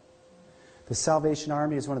article. The Salvation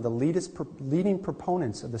Army is one of the leading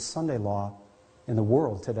proponents of the Sunday law in the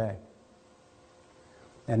world today.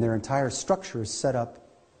 And their entire structure is set up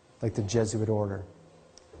like the Jesuit order.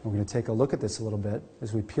 We're going to take a look at this a little bit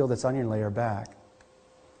as we peel this onion layer back.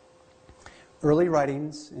 Early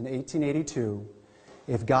writings in 1882,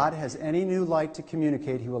 if God has any new light to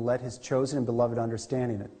communicate, he will let his chosen and beloved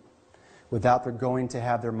understanding it, without their going to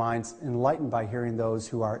have their minds enlightened by hearing those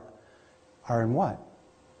who are in what?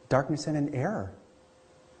 Darkness and in error.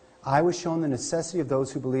 I was shown the necessity of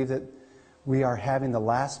those who believe that we are having the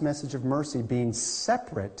last message of mercy being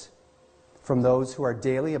separate from those who are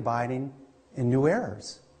daily abiding in new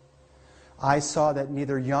errors. I saw that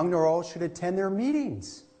neither young nor old should attend their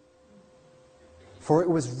meetings, for it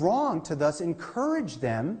was wrong to thus encourage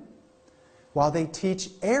them while they teach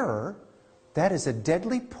error. That is a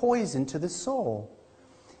deadly poison to the soul.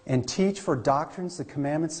 And teach for doctrines the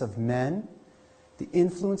commandments of men. The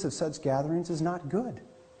influence of such gatherings is not good.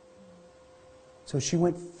 So she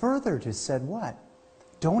went further to said what?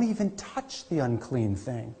 Don't even touch the unclean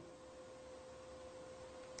thing.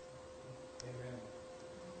 Amen.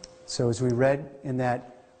 So as we read in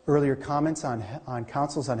that earlier comments on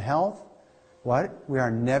councils on health, what? We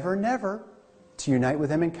are never, never to unite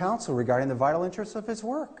with him in council regarding the vital interests of his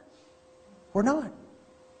work. We're not.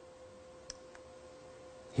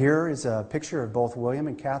 Here is a picture of both William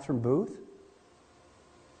and Catherine Booth.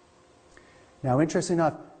 Now, interesting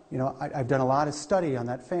enough, I've done a lot of study on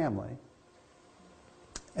that family.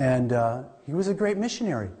 And he was a great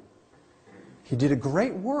missionary. He did a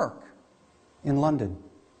great work in London,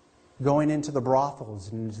 going into the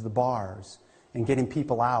brothels and into the bars and getting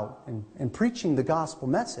people out and preaching the gospel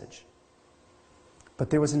message. But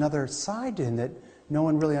there was another side to him that no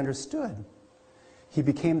one really understood. He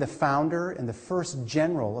became the founder and the first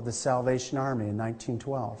general of the Salvation Army in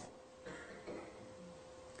 1912.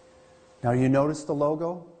 Now, you notice the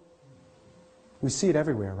logo? We see it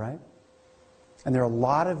everywhere, right? And there are a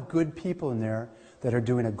lot of good people in there that are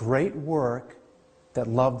doing a great work that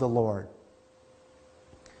love the Lord.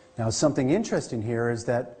 Now, something interesting here is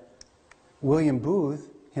that William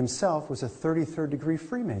Booth himself was a 33rd degree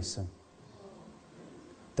Freemason.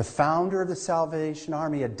 The founder of the Salvation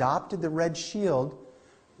Army adopted the red shield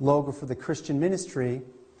logo for the Christian ministry,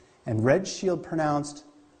 and red shield pronounced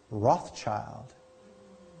Rothschild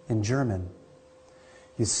in German.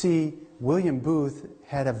 You see, William Booth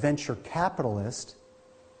had a venture capitalist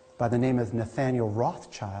by the name of Nathaniel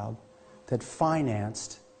Rothschild that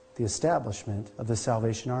financed the establishment of the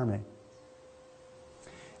Salvation Army.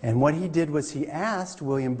 And what he did was he asked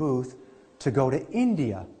William Booth to go to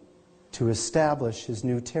India to establish his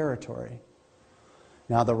new territory.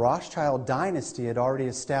 Now, the Rothschild dynasty had already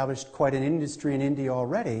established quite an industry in India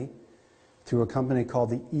already through a company called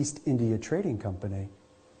the East India Trading Company,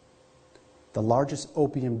 the largest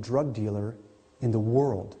opium drug dealer in the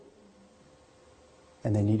world.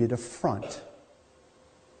 And they needed a front.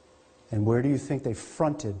 And where do you think they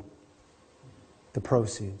fronted the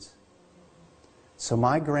proceeds? So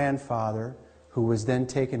my grandfather, who was then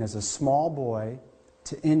taken as a small boy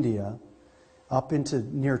to India, up into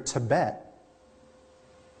near Tibet,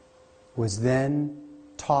 was then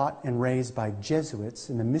taught and raised by Jesuits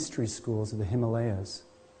in the mystery schools of the Himalayas.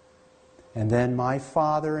 And then my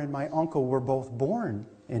father and my uncle were both born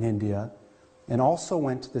in India and also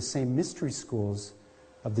went to the same mystery schools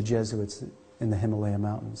of the Jesuits in the Himalaya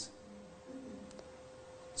mountains.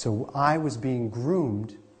 So I was being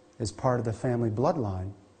groomed as part of the family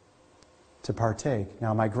bloodline to partake.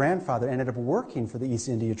 Now, my grandfather ended up working for the East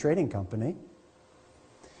India Trading Company.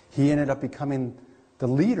 He ended up becoming the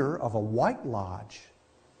leader of a white lodge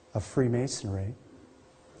of Freemasonry.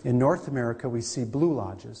 In North America, we see blue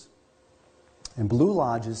lodges. And blue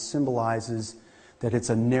lodges symbolizes that it's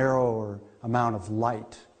a narrower amount of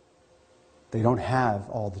light. They don't have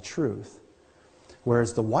all the truth.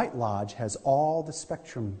 whereas the White Lodge has all the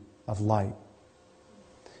spectrum of light.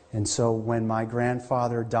 And so when my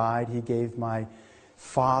grandfather died, he gave my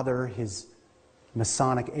father his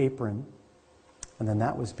Masonic apron, and then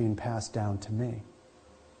that was being passed down to me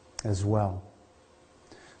as well.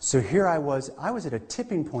 So here I was at a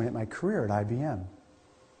tipping point at my career at IBM.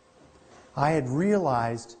 I had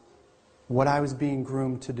realized what I was being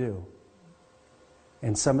groomed to do.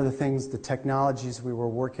 And some of the things, the technologies we were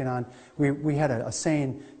working on, we had a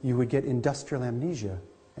saying, you would get industrial amnesia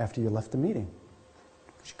after you left the meeting.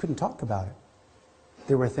 You couldn't talk about it.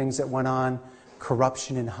 There were things that went on,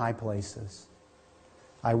 corruption in high places.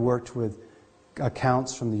 I worked with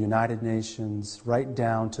accounts from the United Nations right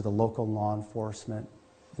down to the local law enforcement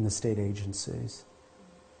and the state agencies.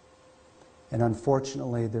 And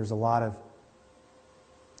unfortunately, there's a lot of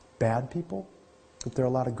bad people, but there are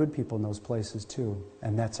a lot of good people in those places too.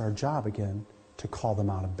 And that's our job, again, to call them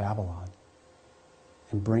out of Babylon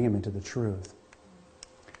and bring them into the truth.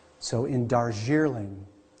 So in Darjeeling,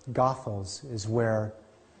 Gothels is where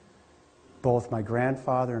both my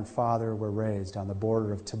grandfather and father were raised, on the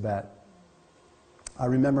border of Tibet. I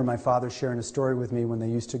remember my father sharing a story with me when they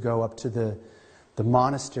used to go up to the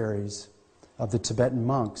monasteries of the Tibetan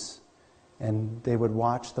monks, and they would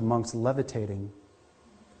watch the monks levitating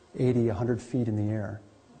 80, 100 feet in the air,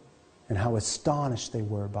 and how astonished they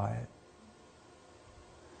were by it.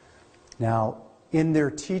 Now, in their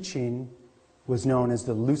teaching was known as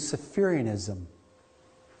the Luciferianism.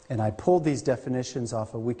 And I pulled these definitions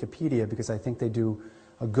off of Wikipedia because I think they do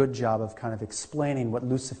a good job of kind of explaining what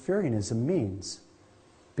Luciferianism means.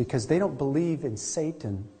 Because they don't believe in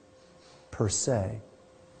Satan per se.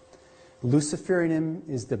 Luciferianism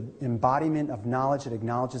is the embodiment of knowledge that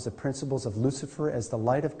acknowledges the principles of Lucifer as the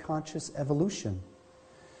light of conscious evolution.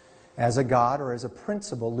 As a god or as a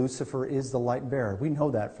principle, Lucifer is the light bearer. We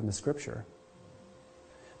know that from the scripture.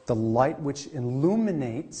 The light which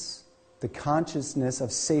illuminates the consciousness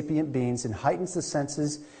of sapient beings and heightens the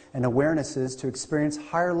senses and awarenesses to experience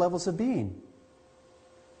higher levels of being.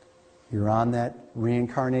 You're on that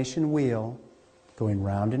reincarnation wheel, going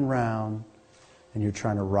round and round, and you're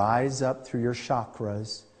trying to rise up through your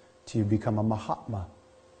chakras till you become a Mahatma.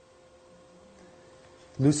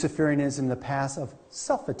 Luciferianism, the path of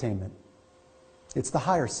self-attainment. It's the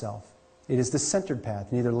higher self. It is the centered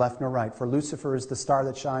path, neither left nor right. For Lucifer is the star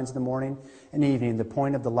that shines in the morning and evening, the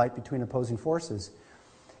point of the light between opposing forces.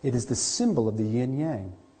 It is the symbol of the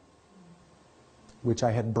yin-yang, which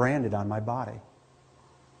I had branded on my body,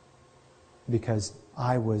 because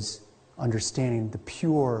I was understanding the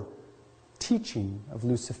pure teaching of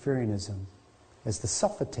Luciferianism as the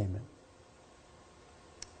self-attainment.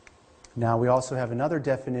 Now we also have another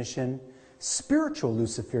definition. Spiritual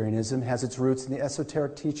Luciferianism has its roots in the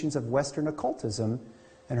esoteric teachings of Western occultism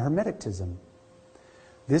and Hermeticism.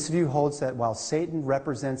 This view holds that while Satan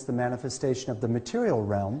represents the manifestation of the material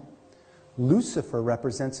realm, Lucifer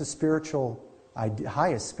represents the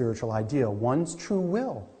highest spiritual ideal, one's true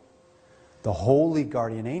will, the holy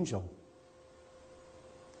guardian angel.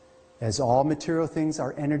 As all material things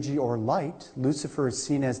are energy or light, Lucifer is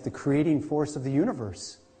seen as the creating force of the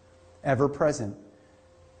universe, ever present.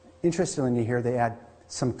 Interestingly here, they add,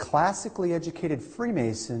 some classically educated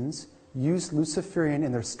Freemasons use Luciferian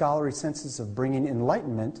in their scholarly senses of bringing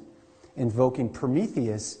enlightenment, invoking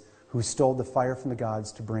Prometheus, who stole the fire from the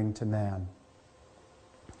gods to bring to man.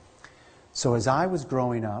 So as I was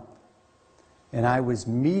growing up, and I was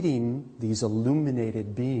meeting these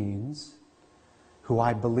illuminated beings, who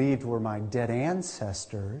I believed were my dead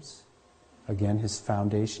ancestors, again, his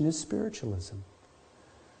foundation is spiritualism.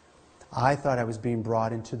 I thought I was being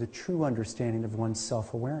brought into the true understanding of one's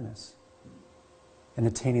self-awareness and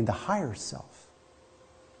attaining the higher self.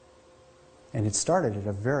 And it started at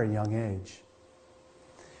a very young age.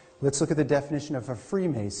 Let's look at the definition of a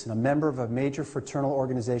Freemason, a member of a major fraternal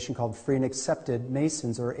organization called Free and Accepted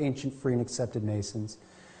Masons, or Ancient Free and Accepted Masons,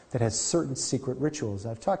 that has certain secret rituals.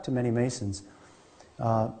 I've talked to many Masons.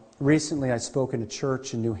 Recently I spoke in a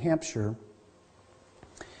church in New Hampshire,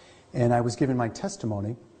 and I was given my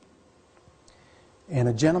testimony. And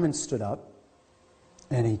a gentleman stood up,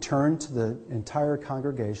 and he turned to the entire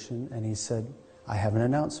congregation, and he said, I have an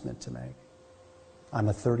announcement to make. I'm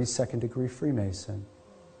a 32nd degree Freemason.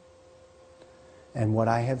 And what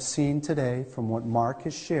I have seen today, from what Mark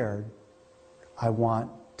has shared, I want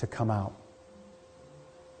to come out.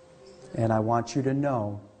 And I want you to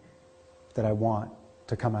know that I want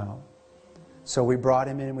to come out. So we brought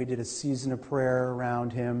him in, we did a season of prayer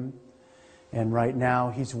around him. And right now,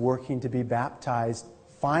 he's working to be baptized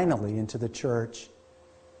finally into the church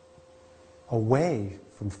away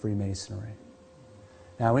from Freemasonry.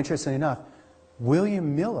 Now, interestingly enough,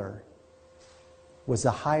 William Miller was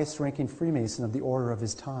the highest ranking Freemason of the order of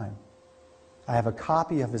his time. I have a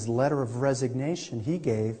copy of his letter of resignation he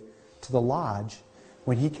gave to the lodge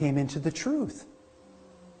when he came into the truth.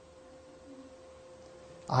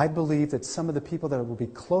 I believe that some of the people that will be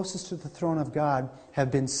closest to the throne of God have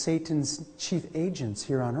been Satan's chief agents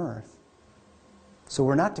here on earth. So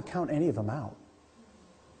we're not to count any of them out.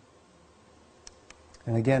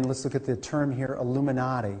 And again, let's look at the term here,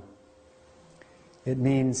 Illuminati. It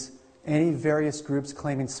means any various groups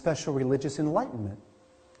claiming special religious enlightenment.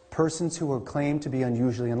 Persons who are claimed to be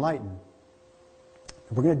unusually enlightened.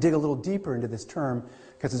 We're going to dig a little deeper into this term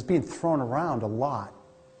because it's being thrown around a lot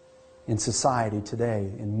in society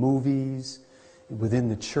today, in movies, within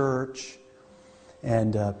the church,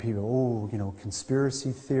 and people,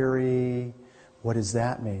 conspiracy theory, what does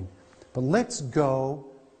that mean? But let's go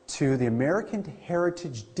to the American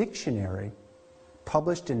Heritage Dictionary,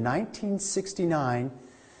 published in 1969.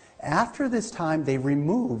 After this time, they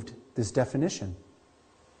removed this definition.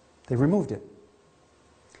 They removed it.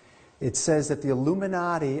 It says that the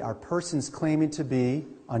Illuminati are persons claiming to be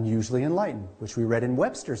unusually enlightened, which we read in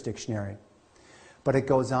Webster's dictionary. But it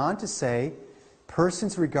goes on to say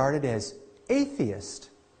persons regarded as atheist.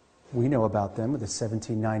 We know about them with the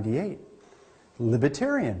 1798.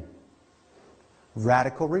 Libertarian.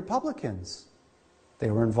 Radical Republicans. They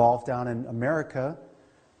were involved down in America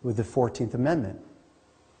with the 14th Amendment.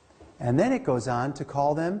 And then it goes on to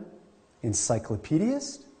call them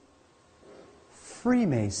encyclopedists,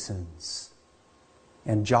 Freemasons,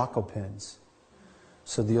 and Jacobins.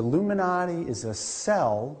 So the Illuminati is a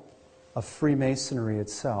cell of Freemasonry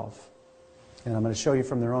itself. And I'm going to show you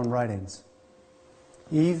from their own writings.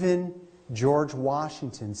 Even George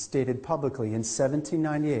Washington stated publicly in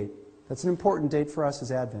 1798, that's an important date for us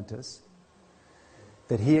as Adventists,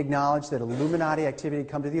 that he acknowledged that Illuminati activity had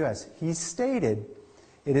come to the U.S. He stated,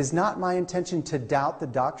 "It is not my intention to doubt the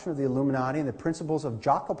doctrine of the Illuminati and the principles of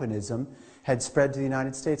Jacobinism had spread to the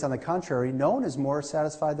United States. On the contrary, no one is more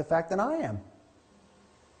satisfied with the fact than I am."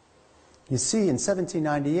 You see, in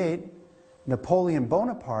 1798, Napoleon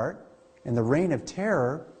Bonaparte, in the Reign of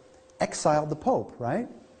Terror, exiled the Pope, right?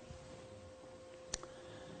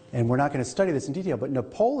 And we're not going to study this in detail, but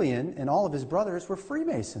Napoleon and all of his brothers were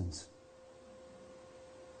Freemasons.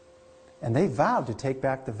 And they vowed to take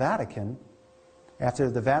back the Vatican after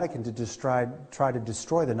the Vatican tried to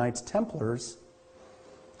destroy the Knights Templars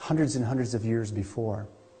hundreds and hundreds of years before.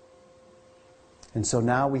 And so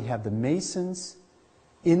now we have the Masons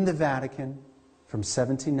in the Vatican from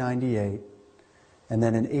 1798, and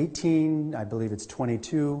then in I believe it's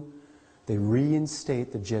 22, they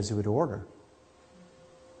reinstate the Jesuit order.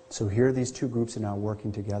 So here these two groups are now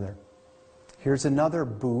working together. Here's another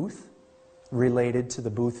Booth related to the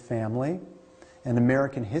Booth family. In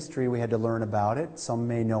American history, we had to learn about it. Some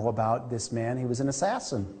may know about this man. He was an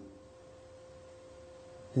assassin.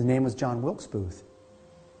 His name was John Wilkes Booth.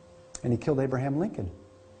 And he killed Abraham Lincoln.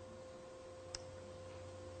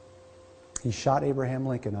 He shot Abraham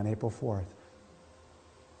Lincoln on April 4th.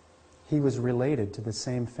 He was related to the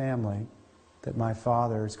same family that my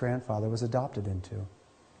father's grandfather was adopted into.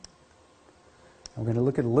 I'm going to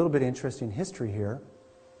look at a little bit of interesting history here.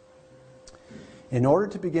 In order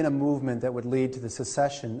to begin a movement that would lead to the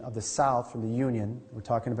secession of the South from the Union, we're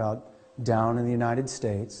talking about down in the United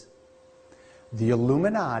States, the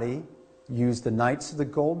Illuminati used the Knights of the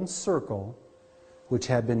Golden Circle, which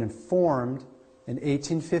had been formed in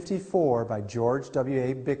 1854 by George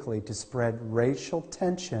W.A. Bickley to spread racial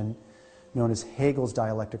tension known as Hegel's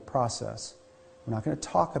dialectic process. We're not going to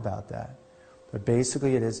talk about that, but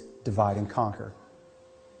basically it is divide and conquer.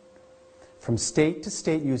 From state to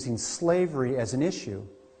state using slavery as an issue,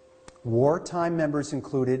 wartime members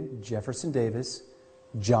included Jefferson Davis,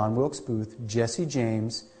 John Wilkes Booth, Jesse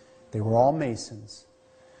James. They were all Masons.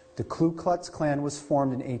 The Ku Klux Klan was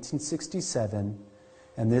formed in 1867,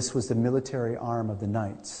 and this was the military arm of the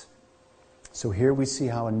Knights. So here we see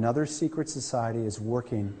how another secret society is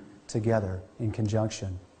working together in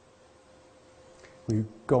conjunction. We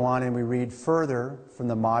go on and we read further from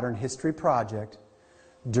the Modern History Project.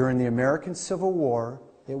 During the American Civil War,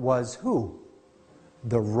 it was who?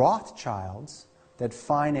 The Rothschilds that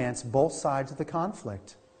financed both sides of the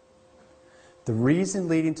conflict. The reason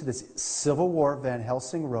leading to this Civil War, Van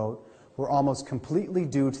Helsing wrote, were almost completely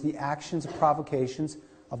due to the actions and provocations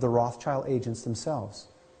of the Rothschild agents themselves.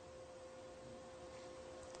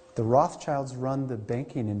 The Rothschilds run the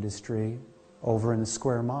banking industry over in the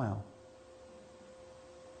square mile.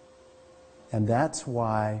 And that's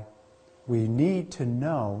why we need to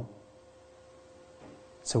know,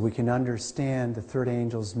 so we can understand the third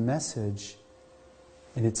angel's message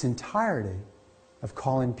in its entirety, of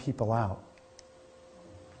calling people out.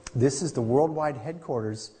 This is the worldwide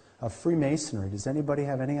headquarters of Freemasonry. Does anybody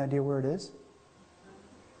have any idea where it is?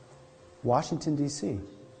 Washington, D.C.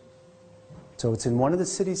 So it's in one of the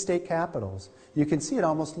city-state capitals. You can see it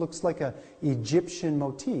almost looks like an Egyptian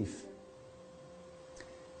motif.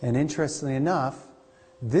 And interestingly enough,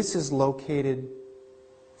 this is located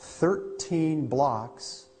 13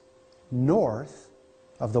 blocks north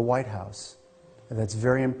of the White House. And that's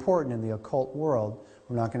very important in the occult world.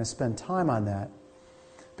 We're not going to spend time on that.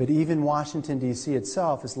 But even Washington, D.C.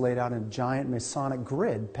 itself is laid out in a giant Masonic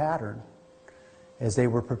grid pattern as they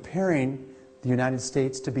were preparing the United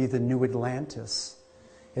States to be the new Atlantis,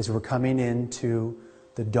 as we're coming into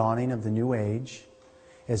the dawning of the new age,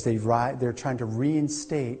 as they're trying to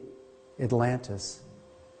reinstate Atlantis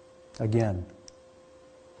again.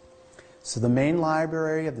 So the main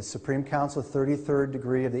library of the Supreme Council, 33rd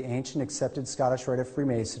degree of the ancient accepted Scottish Rite of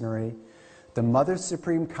Freemasonry, the Mother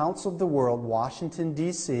Supreme Council of the World, Washington,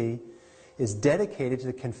 D.C., is dedicated to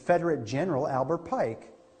the Confederate General Albert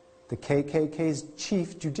Pike, the KKK's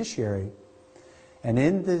chief justiciary. And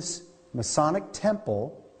in this Masonic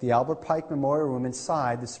temple, the Albert Pike Memorial Room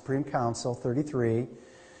inside the Supreme Council, 33,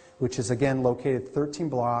 which is again located 13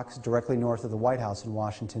 blocks directly north of the White House in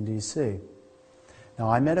Washington, D.C. Now,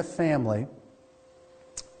 I met a family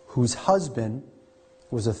whose husband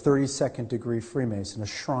was a 32nd degree Freemason, a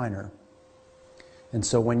Shriner. And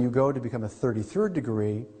so when you go to become a 33rd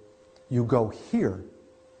degree, you go here.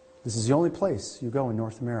 This is the only place you go in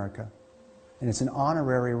North America. And it's an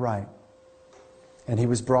honorary rite. And he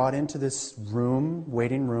was brought into this room,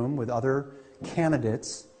 waiting room, with other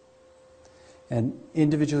candidates. And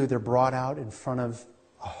individually they're brought out in front of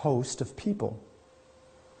a host of people.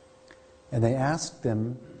 And they asked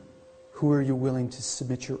them, who are you willing to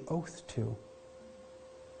submit your oath to?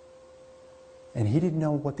 And he didn't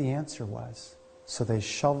know what the answer was. So they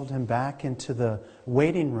shoveled him back into the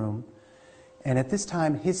waiting room. And at this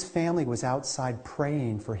time, his family was outside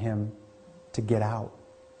praying for him to get out.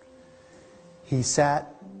 He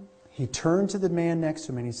turned to the man next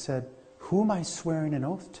to him and he said, who am I swearing an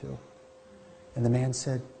oath to? And the man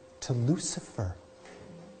said, to Lucifer.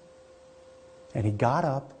 And he got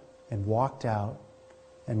up and walked out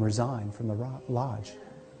and resigned from the lodge.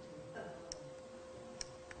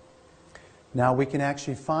 Now we can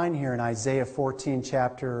actually find here in Isaiah 14,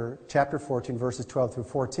 chapter 14, verses 12 through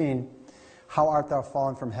 14, how art thou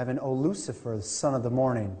fallen from heaven, O Lucifer, the son of the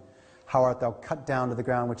morning? How art thou cut down to the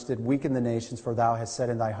ground, which did weaken the nations? For thou hast said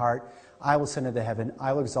in thy heart, I will ascend into heaven,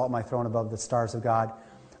 I will exalt my throne above the stars of God.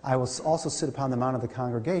 I will also sit upon the mount of the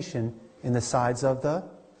congregation in the sides of the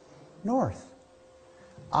north.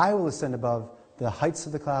 I will ascend above the heights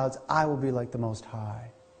of the clouds. I will be like the Most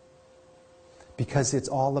High. Because it's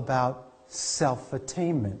all about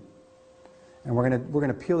self-attainment. And we're going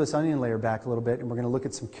to peel this onion layer back a little bit, and we're going to look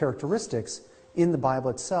at some characteristics in the Bible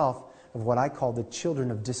itself of what I call the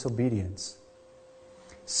children of disobedience.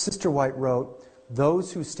 Sister White wrote,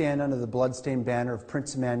 those who stand under the bloodstained banner of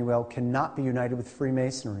Prince Emmanuel cannot be united with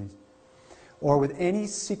Freemasonry or with any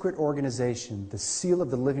secret organization. The seal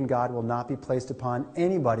of the living God will not be placed upon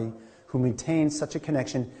anybody who maintains such a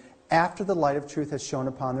connection after the light of truth has shone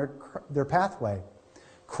upon their pathway.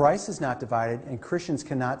 Christ is not divided, and Christians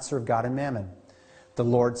cannot serve God and mammon. The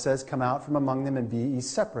Lord says, come out from among them and be ye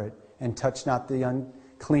separate, and touch not the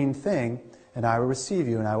unclean thing, and I will receive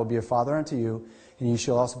you, and I will be a father unto you, and ye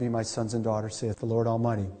shall also be my sons and daughters, saith the Lord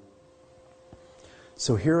Almighty.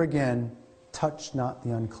 So here again, touch not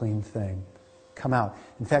the unclean thing. Come out.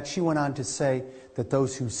 In fact, she went on to say that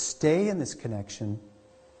those who stay in this connection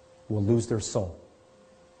will lose their soul.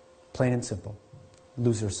 Plain and simple.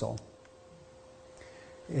 Lose their soul.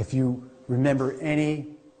 If you remember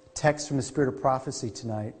any text from the Spirit of Prophecy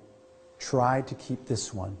tonight, try to keep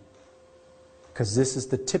this one. Because this is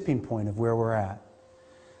the tipping point of where we're at.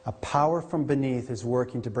 A power from beneath is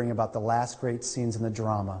working to bring about the last great scenes in the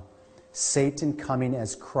drama. Satan coming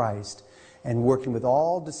as Christ and working with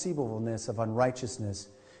all deceivableness of unrighteousness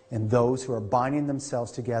in those who are binding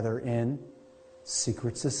themselves together in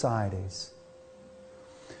secret societies.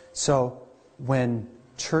 So when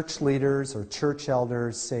church leaders or church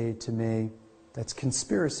elders say to me, that's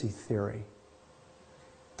conspiracy theory,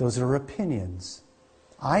 those are opinions,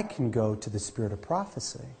 I can go to the Spirit of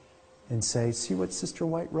Prophecy and say, see what Sister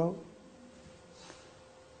White wrote?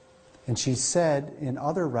 And she said in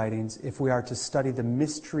other writings, if we are to study the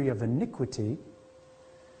mystery of iniquity,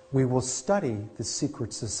 we will study the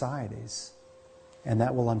secret societies. And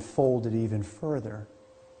that will unfold it even further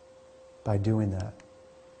by doing that.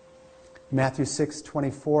 Matthew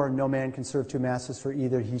 6:24, no man can serve two masters, for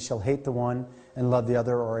either he shall hate the one and love the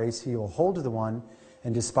other, or else he will hold to the one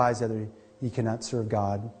and despise the other. He cannot serve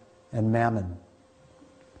God and mammon.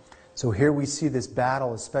 So here we see this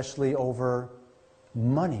battle, especially over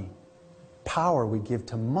money. Power we give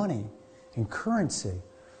to money and currency.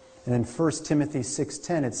 And in 1 Timothy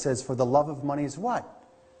 6:10 it says, for the love of money is what?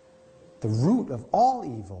 The root of all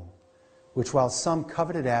evil, which while some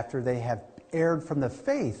coveted after, they have erred from the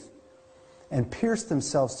faith and pierced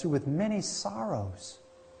themselves through with many sorrows.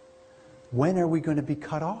 When are we going to be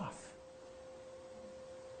cut off?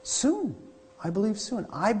 Soon. I believe soon.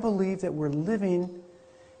 I believe that we're living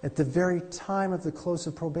at the very time of the close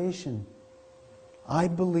of probation. I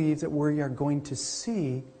believe that we are going to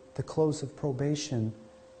see the close of probation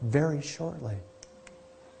very shortly.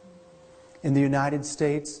 In the United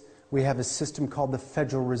States, we have a system called the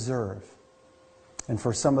Federal Reserve. And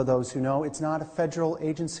for some of those who know, it's not a federal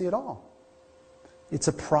agency at all. It's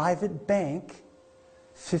a private bank.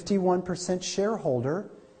 51% shareholder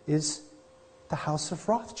is the House of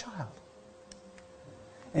Rothschild.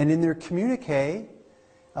 And in their communique,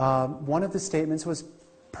 one of the statements was,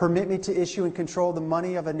 permit me to issue and control the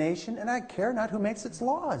money of a nation, and I care not who makes its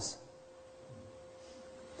laws.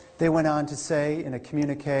 They went on to say in a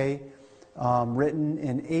communique written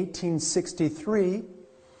in 1863,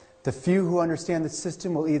 the few who understand the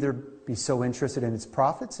system will either be so interested in its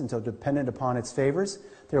profits and so dependent upon its favors,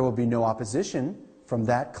 there will be no opposition from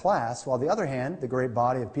that class, while on the other hand, the great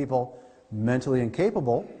body of people mentally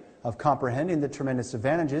incapable of comprehending the tremendous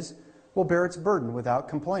advantages will bear its burden without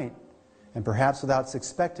complaint, and perhaps without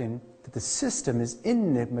suspecting that the system is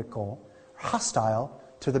inimical, hostile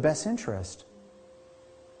to the best interest.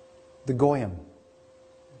 The goyim,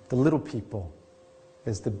 the little people,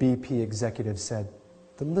 as the BP executive said,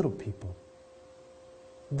 the little people,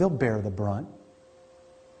 they'll bear the brunt.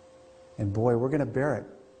 And boy, we're going to bear it,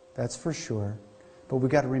 that's for sure. But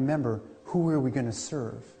we've got to remember, who are we going to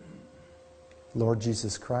serve? Lord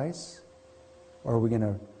Jesus Christ? Or are we going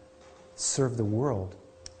to serve the world?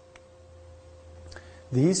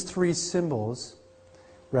 These three symbols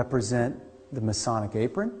represent the Masonic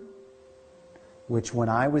apron, which when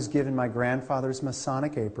I was given my grandfather's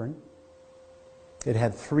Masonic apron, it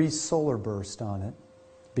had 3 solar bursts on it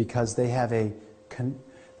because they have a,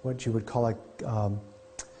 what you would call a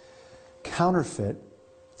counterfeit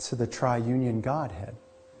to the triunion Godhead.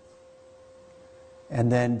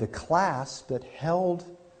 And then the clasp that held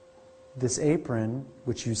this apron,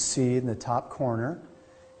 which you see in the top corner,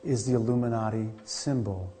 is the Illuminati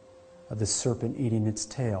symbol of the serpent eating its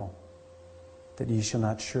tail. That ye shall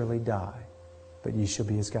not surely die, but ye shall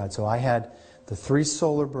be as God. So I had the 3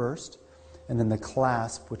 solar bursts, and then the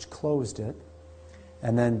clasp which closed it.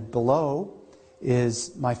 And then below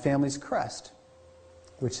is my family's crest,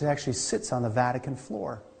 which actually sits on the Vatican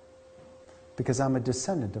floor, because I'm a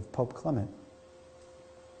descendant of Pope Clement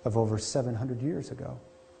of over 700 years ago.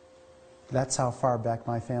 That's how far back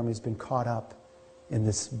my family's been caught up in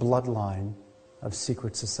this bloodline of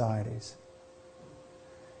secret societies.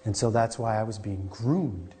 And so that's why I was being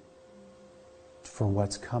groomed for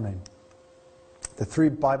what's coming. The 3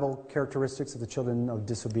 Bible characteristics of the children of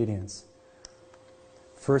disobedience.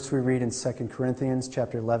 First we read in 2 Corinthians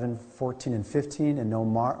chapter 11, 14 and 15, and no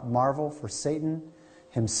marvel, for Satan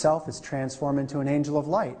himself is transformed into an angel of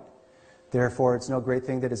light. Therefore it's no great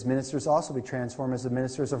thing that his ministers also be transformed as the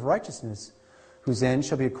ministers of righteousness, whose end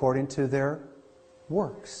shall be according to their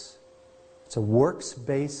works. It's a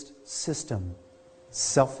works-based system,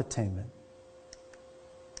 self-attainment.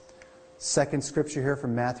 Second scripture here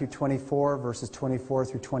from Matthew 24, verses 24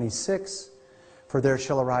 through 26. For there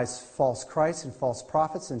shall arise false Christs and false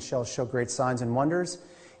prophets, and shall show great signs and wonders,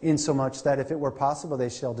 insomuch that if it were possible they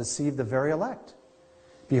shall deceive the very elect.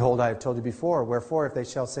 Behold, I have told you before. Wherefore, if they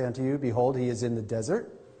shall say unto you, behold, he is in the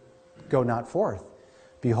desert, go not forth.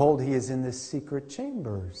 Behold, he is in the secret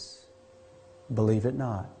chambers. Believe it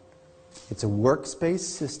not. It's a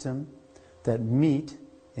works-based system that meet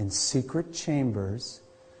in secret chambers.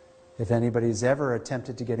 If anybody's ever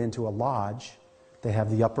attempted to get into a lodge, they have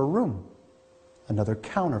the upper room, another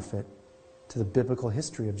counterfeit to the biblical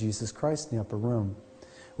history of Jesus Christ in the upper room,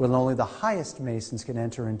 when only the highest Masons can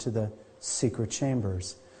enter into the secret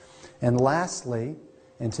chambers. And lastly,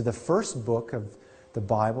 into the first book of the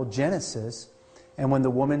Bible, Genesis, and when the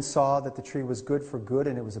woman saw that the tree was good for good,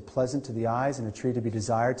 and it was a pleasant to the eyes, and a tree to be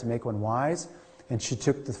desired to make one wise, and she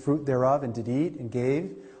took the fruit thereof, and did eat, and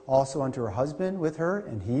gave also unto her husband with her,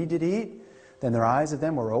 and he did eat, then their eyes of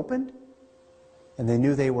them were opened, and they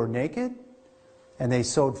knew they were naked, and they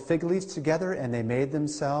sewed fig leaves together, and they made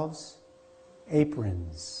themselves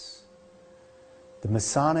aprons. The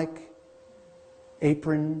Masonic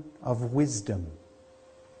apron of wisdom.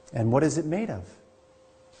 And what is it made of?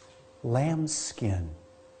 Lamb's skin.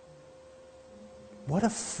 What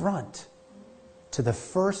affront to the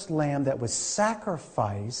first lamb that was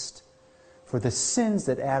sacrificed for the sins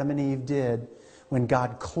that Adam and Eve did when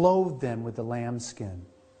God clothed them with the lamb's skin.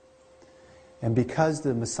 And because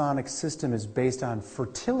the Masonic system is based on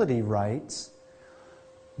fertility rites,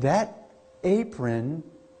 that apron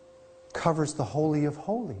covers the Holy of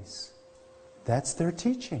Holies. That's their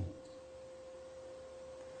teaching.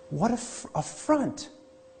 What affront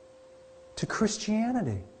to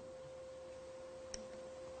Christianity.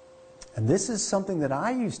 And this is something that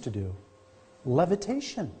I used to do.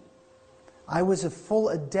 Levitation. I was a full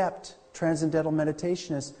adept transcendental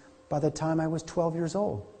meditationist by the time I was 12 years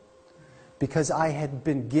old, because I had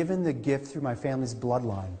been given the gift through my family's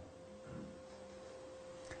bloodline.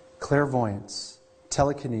 Clairvoyance,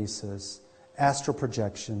 telekinesis, astral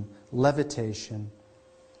projection, levitation,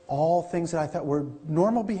 all things that I thought were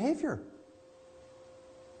normal behavior.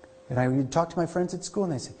 And I would talk to my friends at school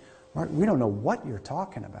and they say, "Mark, we don't know what you're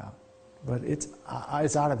talking about, but it's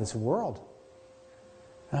out of this world."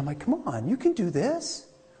 And I'm like, "Come on, you can do this."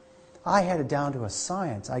 I had it down to a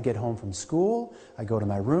science. I get home from school, I go to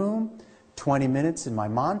my room, 20 minutes in my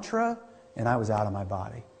mantra, and I was out of my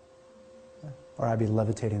body. Or I'd be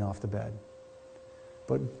levitating off the bed.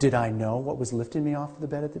 But did I know what was lifting me off the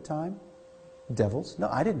bed at the time? Devils? No,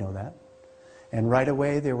 I didn't know that. And right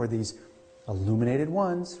away there were these illuminated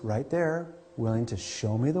ones right there, willing to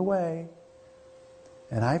show me the way.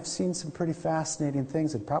 And I've seen some pretty fascinating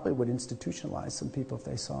things that probably would institutionalize some people if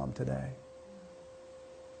they saw them today.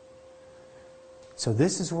 So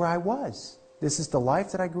this is where I was. This is the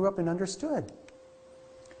life that I grew up and understood.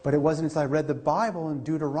 But it wasn't until I read the Bible in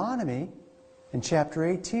Deuteronomy in chapter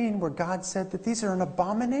 18 where God said that these are an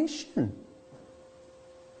abomination.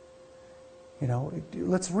 You know,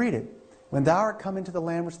 let's read it. "When thou art come into the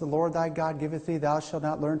land which the Lord thy God giveth thee, thou shalt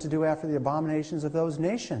not learn to do after the abominations of those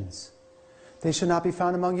nations. They shall not be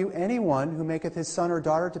found among you anyone who maketh his son or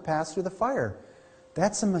daughter to pass through the fire."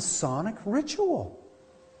 That's a Masonic ritual.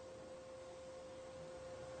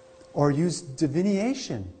 Or use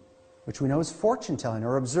divination, which we know is fortune-telling,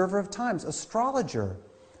 or observer of times, astrologer,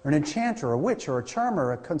 or an enchanter, a witch, or a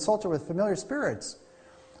charmer, a consulter with familiar spirits,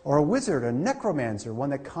 or a wizard, a necromancer,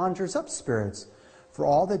 one that conjures up spirits. For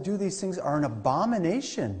all that do these things are an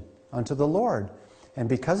abomination unto the Lord. And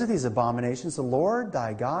because of these abominations, the Lord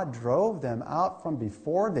thy God drove them out from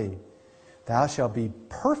before thee. Thou shalt be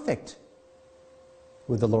perfect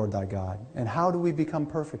with the Lord thy God. And how do we become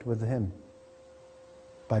perfect with Him?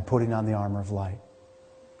 By putting on the armor of light,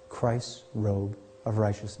 Christ's robe of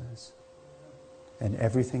righteousness. And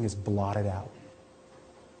everything is blotted out.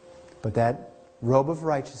 But that robe of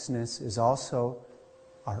righteousness is also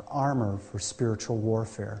our armor for spiritual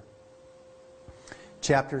warfare.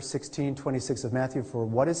 Chapter 16:26 of Matthew, "For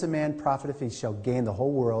what is a man profit if he shall gain the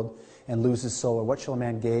whole world and lose his soul? Or what shall a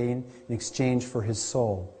man gain in exchange for his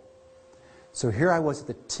soul?" So here I was at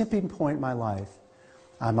the tipping point in my life.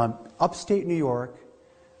 I'm on upstate New York.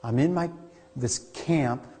 I'm in this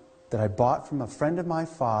camp that I bought from a friend of my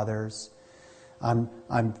father's.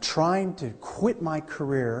 I'm trying to quit my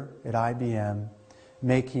career at IBM,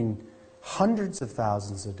 making hundreds of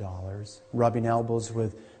thousands of dollars, rubbing elbows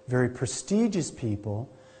with very prestigious people,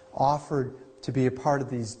 offered to be a part of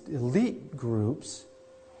these elite groups.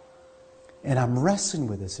 And I'm wrestling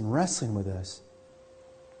with this and wrestling with this.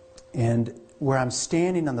 And where I'm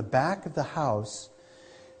standing on the back of the house,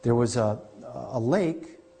 there was a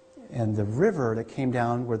lake and the river that came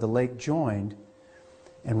down where the lake joined.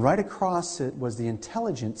 And right across it was the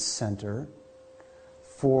intelligence center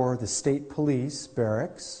for the state police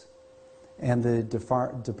barracks and the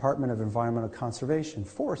Department of Environmental Conservation,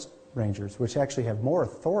 forest rangers, which actually have more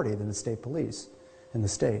authority than the state police in the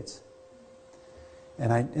States.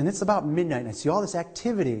 And it's about midnight, and I see all this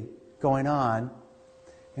activity going on.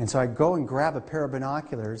 And so I go and grab a pair of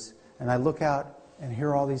binoculars, and I look out and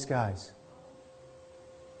hear all these guys.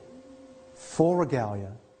 Full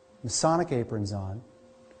regalia, Masonic aprons on.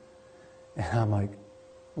 And I'm like,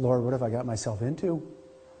 "Lord, what have I got myself into?"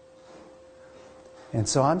 And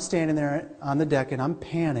so I'm standing there on the deck, and I'm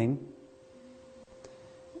panning.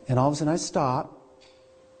 And all of a sudden I stop,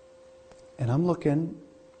 and I'm looking,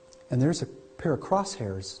 and there's a pair of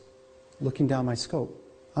crosshairs looking down my scope.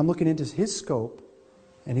 I'm looking into his scope,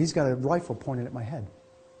 and he's got a rifle pointed at my head.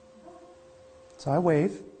 So I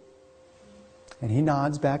wave, and he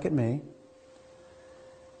nods back at me,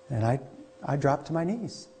 and I drop to my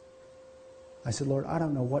knees. I said, "Lord, I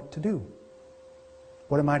don't know what to do.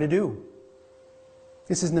 What am I to do?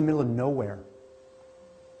 This is in the middle of nowhere.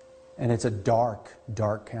 And it's a dark,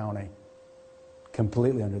 dark county,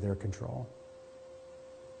 completely under their control.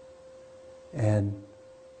 And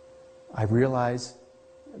I realize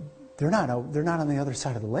they're not on the other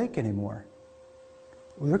side of the lake anymore.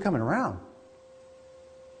 Well, they're coming around.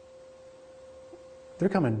 They're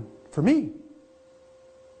coming for me.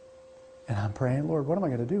 And I'm praying, Lord, what am I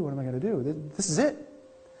going to do? What am I going to do? This is it.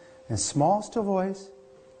 And a small, still voice,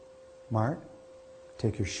 Mark,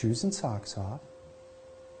 take your shoes and socks off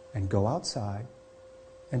and go outside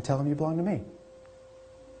and tell them you belong to me.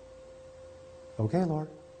 Okay, Lord.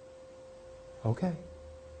 Okay.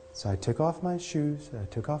 So I took off my shoes, I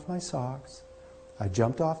took off my socks, I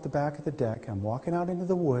jumped off the back of the deck, I'm walking out into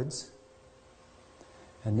the woods,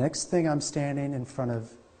 and next thing I'm standing in front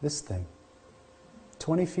of this thing,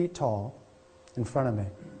 20 feet tall, in front of me.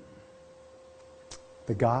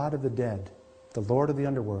 The God of the dead, the Lord of the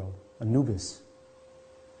underworld, Anubis.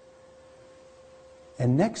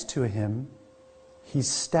 And next to him, he's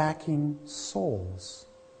stacking souls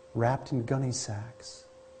wrapped in gunny sacks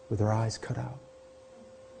with their eyes cut out,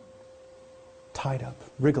 tied up,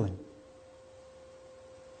 wriggling.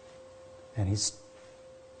 And he's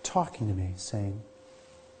talking to me, saying,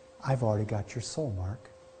 I've already got your soul, Mark.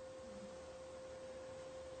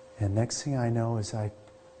 And next thing I know is I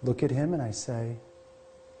look at him and I say,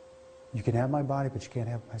 you can have my body, but you can't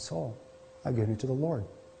have my soul. I've given it to the Lord.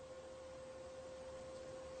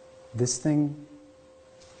 This thing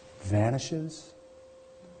vanishes.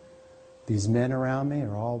 These men around me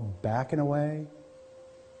are all backing away.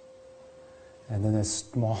 And then this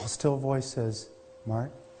small, still voice says,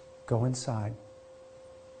 Mark, go inside.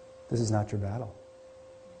 This is not your battle.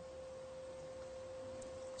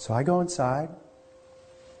 So I go inside,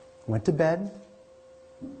 went to bed,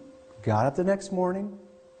 got up the next morning,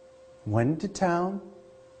 went into town,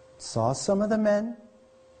 saw some of the men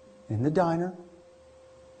in the diner,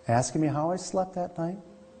 asking me how I slept that night.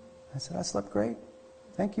 I said, I slept great.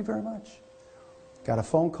 Thank you very much. Got a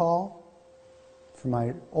phone call from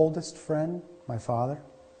my oldest friend, my father.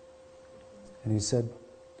 And he said,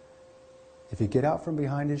 if you get out from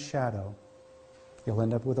behind his shadow, you'll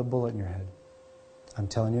end up with a bullet in your head. I'm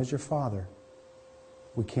telling you as your father,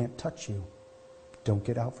 we can't touch you. Don't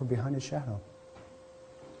get out from behind his shadow.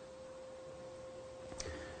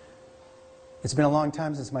 It's been a long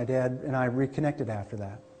time since my dad and I reconnected after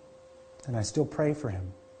that. And I still pray for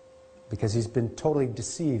him because he's been totally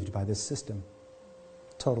deceived by this system.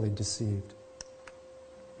 Totally deceived.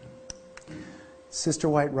 Sister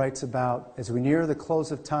White writes about, as we near the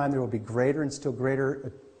close of time, there will be greater and still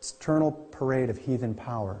greater external parade of heathen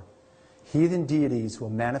power. Heathen deities will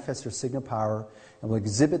manifest their signal power and will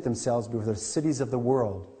exhibit themselves before the cities of the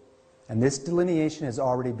world. And this delineation has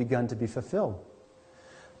already begun to be fulfilled.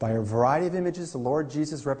 By a variety of images, the Lord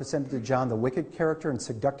Jesus represented to John the wicked character and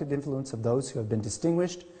seductive influence of those who have been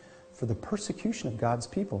distinguished for the persecution of God's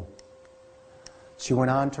people. She went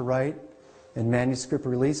on to write in manuscript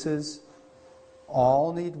releases,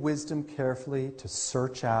 all need wisdom carefully to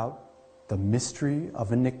search out the mystery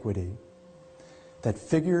of iniquity that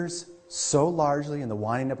figures so largely in the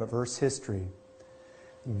winding up of Earth's history.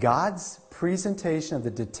 God's presentation of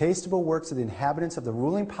the detestable works of the inhabitants of the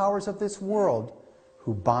ruling powers of this world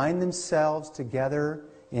who bind themselves together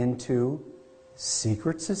into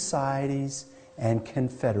secret societies and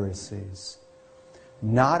confederacies.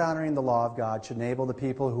 Not honoring the law of God should enable the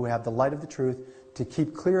people who have the light of the truth to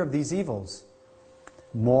keep clear of these evils.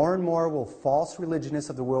 More and more will false religionists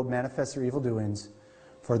of the world manifest their evil doings,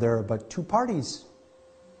 for there are but two parties,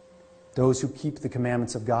 those who keep the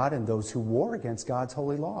commandments of God and those who war against God's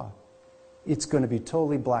holy law. It's going to be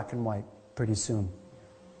totally black and white pretty soon.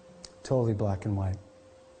 Totally black and white.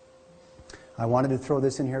 I wanted to throw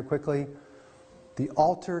this in here quickly. The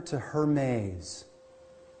altar to Hermes,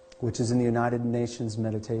 which is in the United Nations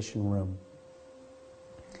meditation room.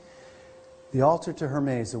 The altar to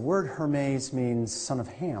Hermes. The word Hermes means son of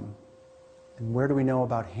Ham. And where do we know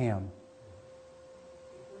about Ham?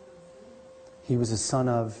 He was a son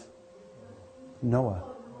of Noah.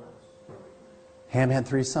 Ham had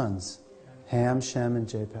 3 sons, Ham, Shem, and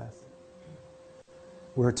Japheth.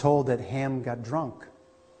 We're told that Ham got drunk,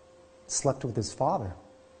 slept with his father.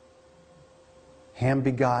 Ham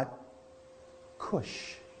begot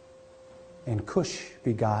Cush, and Cush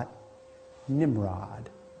begot Nimrod.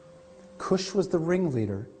 Cush was the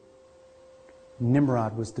ringleader,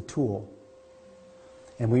 Nimrod was the tool.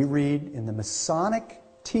 And we read in the Masonic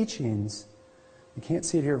teachings, you can't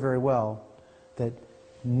see it here very well, that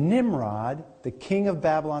Nimrod, the king of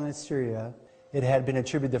Babylon and Assyria, it had been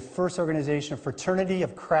attributed the first organization of fraternity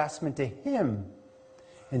of craftsmen to him,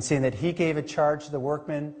 and saying that he gave a charge to the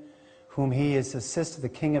workmen whom he has assisted, the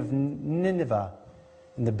king of Nineveh,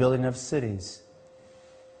 in the building of cities.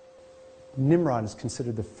 Nimrod is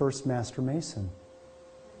considered the first master mason.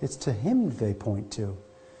 It's to him they point to.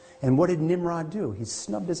 And what did Nimrod do? He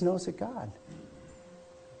snubbed his nose at God.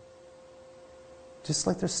 Just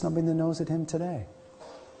like they're snubbing the nose at him today.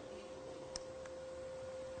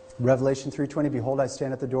 Revelation 3:20, behold, I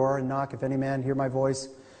stand at the door and knock. If any man hear my voice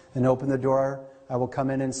and open the door, I will come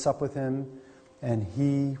in and sup with him, and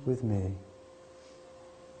he with me.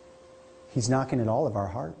 He's knocking at all of our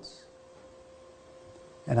hearts.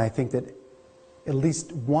 And I think that at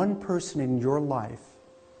least one person in your life,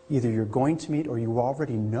 either you're going to meet or you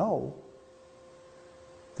already know,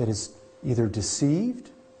 that is either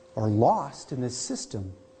deceived or lost in this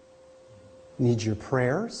system, needs your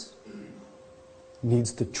prayers,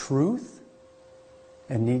 needs the truth,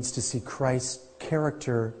 and needs to see Christ's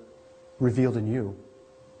character revealed in you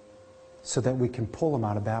so that we can pull them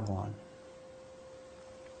out of Babylon.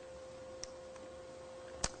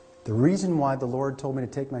 The reason why the Lord told me to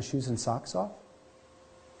take my shoes and socks off,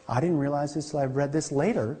 I didn't realize this until I read this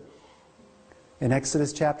later in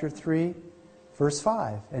Exodus chapter 3, verse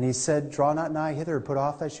 5. And he said, draw not nigh hither, put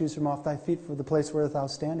off thy shoes from off thy feet, for the place where thou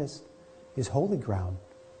standest is holy ground.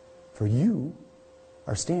 For you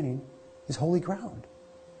are standing is holy ground.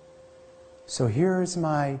 So here is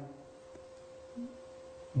my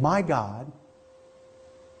God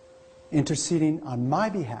interceding on my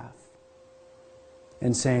behalf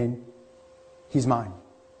and saying, he's mine.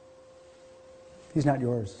 He's not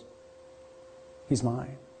yours. He's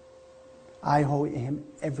mine. I owe him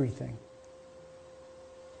everything.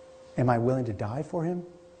 Am I willing to die for him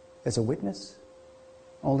as a witness?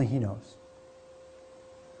 Only he knows.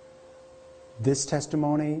 This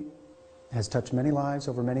testimony has touched many lives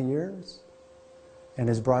over many years and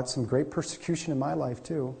has brought some great persecution in my life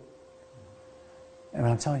too. And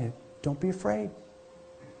I'm telling you, don't be afraid.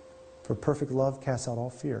 For perfect love casts out all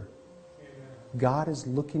fear. Amen. God is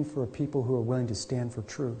looking for a people who are willing to stand for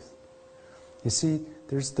truth. You see,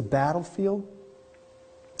 there's the battlefield,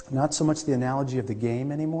 not so much the analogy of the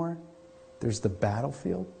game anymore. There's the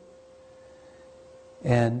battlefield.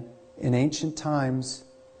 And in ancient times,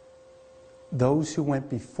 those who went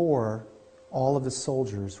before all of the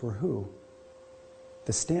soldiers were who?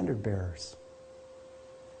 The standard bearers.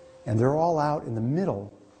 And they're all out in the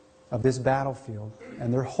middle of this battlefield,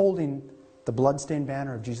 and they're holding the bloodstained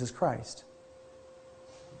banner of Jesus Christ.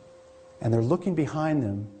 And they're looking behind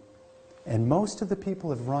them, and most of the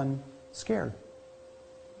people have run scared.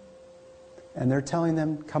 And they're telling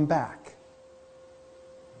them, come back.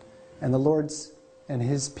 And the Lord's and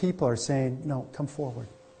his people are saying, no, come forward.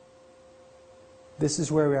 This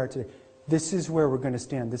is where we are today. This is where we're going to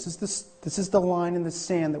stand. This is the line in the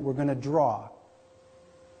sand that we're going to draw.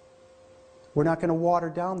 We're not going to water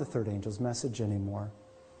down the third angel's message anymore.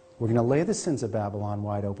 We're going to lay the sins of Babylon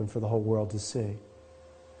wide open for the whole world to see.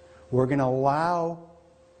 We're going to allow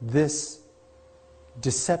this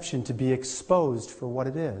deception to be exposed for what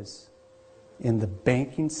it is in the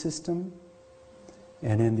banking system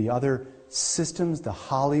and in the other systems, the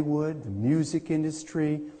Hollywood, the music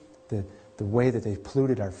industry, the way that they've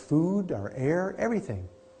polluted our food, our air, everything.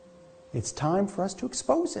 It's time for us to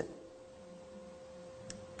expose it.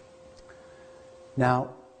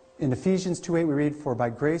 Now, in Ephesians 2:8 we read, for by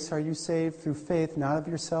grace are you saved through faith, not of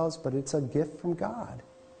yourselves, but it's a gift from God.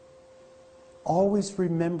 Always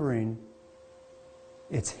remembering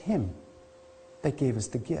it's him that gave us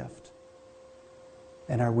the gift.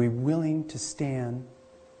 And are we willing to stand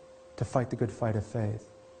to fight the good fight of faith?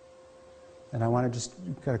 And I want to just,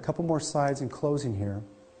 got a couple more slides in closing here.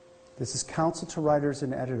 This is counsel to writers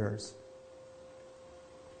and editors.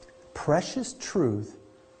 Precious truth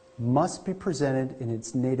must be presented in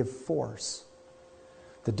its native force.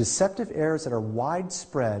 The deceptive errors that are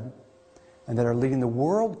widespread and that are leading the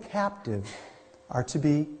world captive are to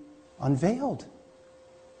be unveiled.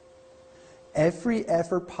 Every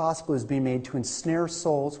effort possible is being made to ensnare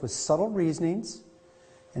souls with subtle reasonings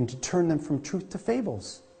and to turn them from truth to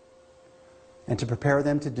fables and to prepare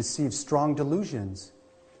them to deceive strong delusions.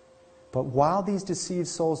 But while these deceived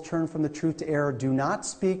souls turn from the truth to error, do not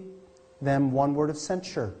speak them one word of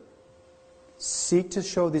censure. Seek to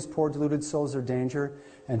show these poor deluded souls their danger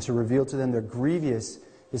and to reveal to them their grievous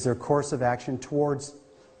is their course of action towards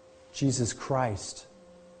Jesus Christ.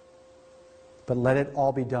 But let it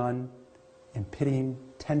all be done in pitying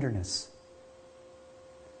tenderness.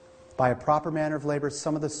 By a proper manner of labor,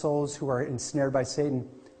 some of the souls who are ensnared by Satan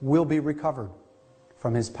will be recovered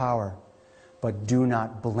from his power. But do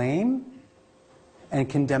not blame and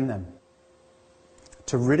condemn them.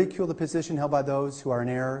 To ridicule the position held by those who are in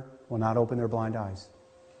error will not open their blind eyes.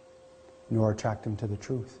 nor attract them to the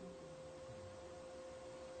truth.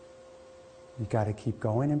 You've got to keep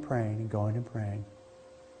going and praying and going and praying,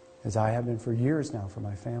 as I have been for years now for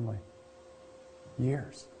my family.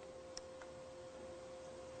 Years.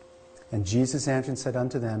 And Jesus answered and said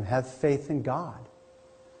unto them, have faith in God.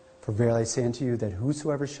 For verily I say unto you, that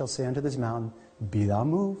whosoever shall say unto this mountain, be thou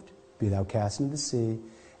moved, be thou cast into the sea,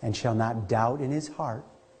 and shall not doubt in his heart,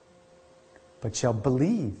 but shall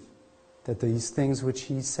believe that these things which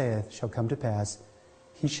he saith shall come to pass,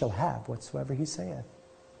 he shall have whatsoever he saith.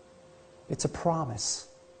 It's a promise.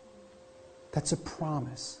 That's a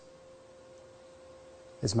promise.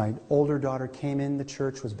 As my older daughter came in the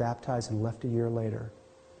church, was baptized, and left a year later,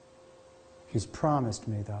 he's promised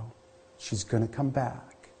me, though, she's going to come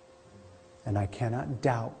back. And I cannot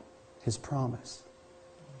doubt his promise.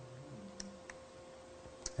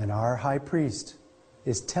 And our high priest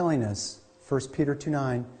is telling us, 1 Peter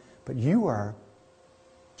 2:9, but you are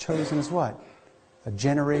chosen as what? A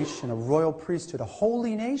generation, a royal priesthood, a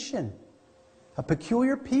holy nation, a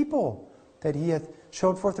peculiar people, that he hath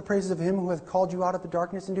showed forth the praises of him who hath called you out of the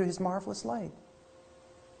darkness into his marvelous light.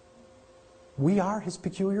 We are his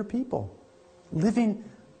peculiar people, living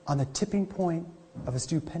on the tipping point of a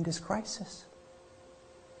stupendous crisis.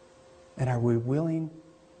 And are we willing,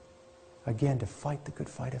 again, to fight the good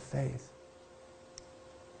fight of faith?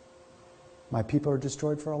 My people are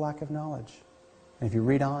destroyed for a lack of knowledge. And if you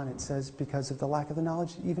read on, it says because of the lack of the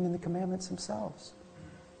knowledge, even in the commandments themselves.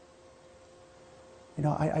 You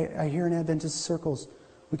know, I hear in Adventist circles,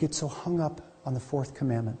 we get so hung up on the fourth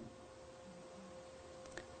commandment.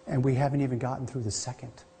 And we haven't even gotten through the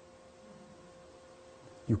second.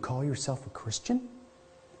 You call yourself a Christian?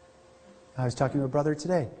 I was talking to a brother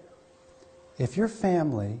today. If your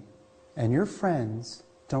family and your friends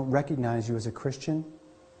don't recognize you as a Christian,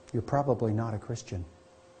 you're probably not a Christian.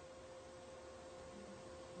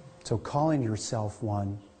 So calling yourself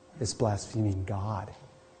one is blaspheming God.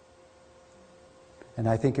 And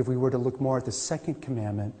I think if we were to look more at the second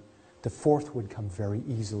commandment, the fourth would come very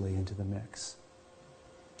easily into the mix.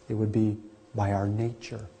 It would be by our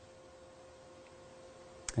nature.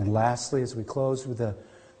 And lastly, as we close with the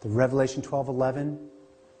Revelation 12:11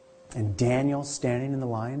 and Daniel standing in the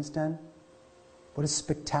lion's den, what a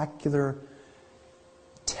spectacular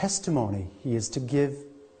testimony he is to give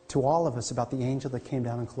to all of us about the angel that came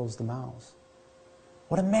down and closed the mouths.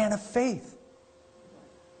 What a man of faith.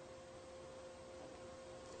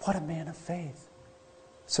 What a man of faith.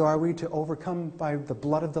 So are we to overcome by the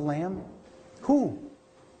blood of the Lamb? Who?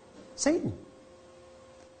 Satan.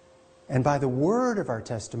 And by the word of our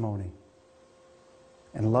testimony.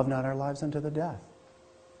 And love not our lives unto the death.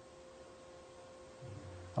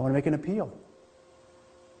 I want to make an appeal.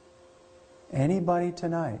 Anybody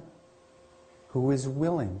tonight who is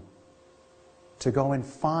willing to go and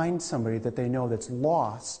find somebody that they know that's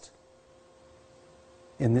lost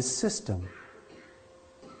in this system,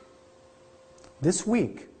 this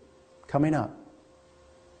week, coming up,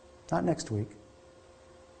 not next week,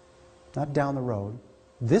 not down the road,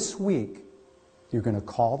 this week, you're going to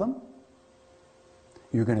call them,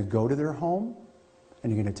 you're going to go to their home,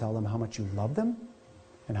 and you're going to tell them how much you love them,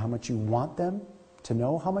 and how much you want them to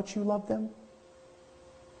know how much you love them,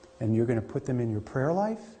 and you're going to put them in your prayer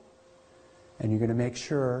life, and you're going to make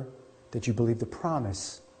sure that you believe the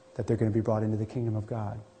promise that they're going to be brought into the kingdom of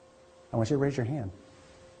God. I want you to raise your hand.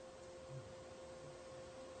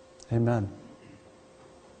 Amen.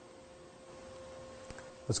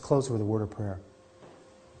 Let's close with a word of prayer.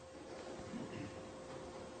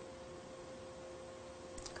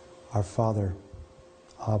 Our Father,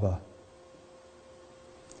 Abba,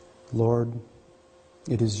 Lord,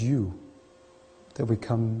 it is you that we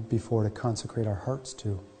come before to consecrate our hearts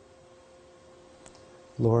to.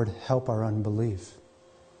 Lord, help our unbelief.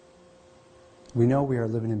 We know we are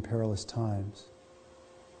living in perilous times,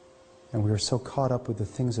 and we are so caught up with the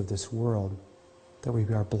things of this world that we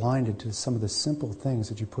are blinded to some of the simple things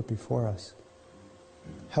that you put before us.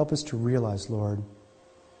 Help us to realize, Lord,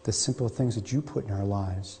 the simple things that you put in our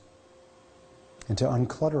lives, and to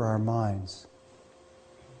unclutter our minds.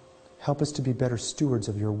 Help us to be better stewards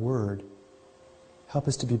of your word. Help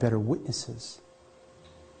us to be better witnesses.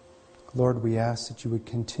 Lord, we ask that you would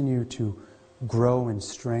continue to grow and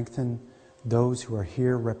strengthen those who are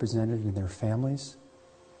here represented in their families.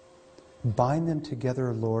 Bind them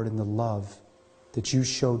together, Lord, in the love that you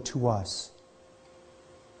showed to us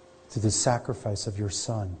through the sacrifice of your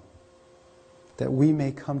Son, that we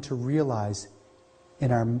may come to realize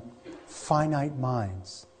in our finite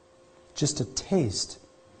minds just a taste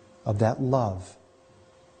of that love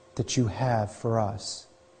that you have for us,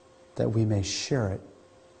 that we may share it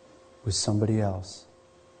with somebody else.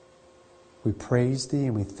 We praise thee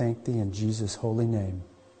and we thank thee in Jesus' holy name.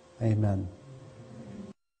 Amen.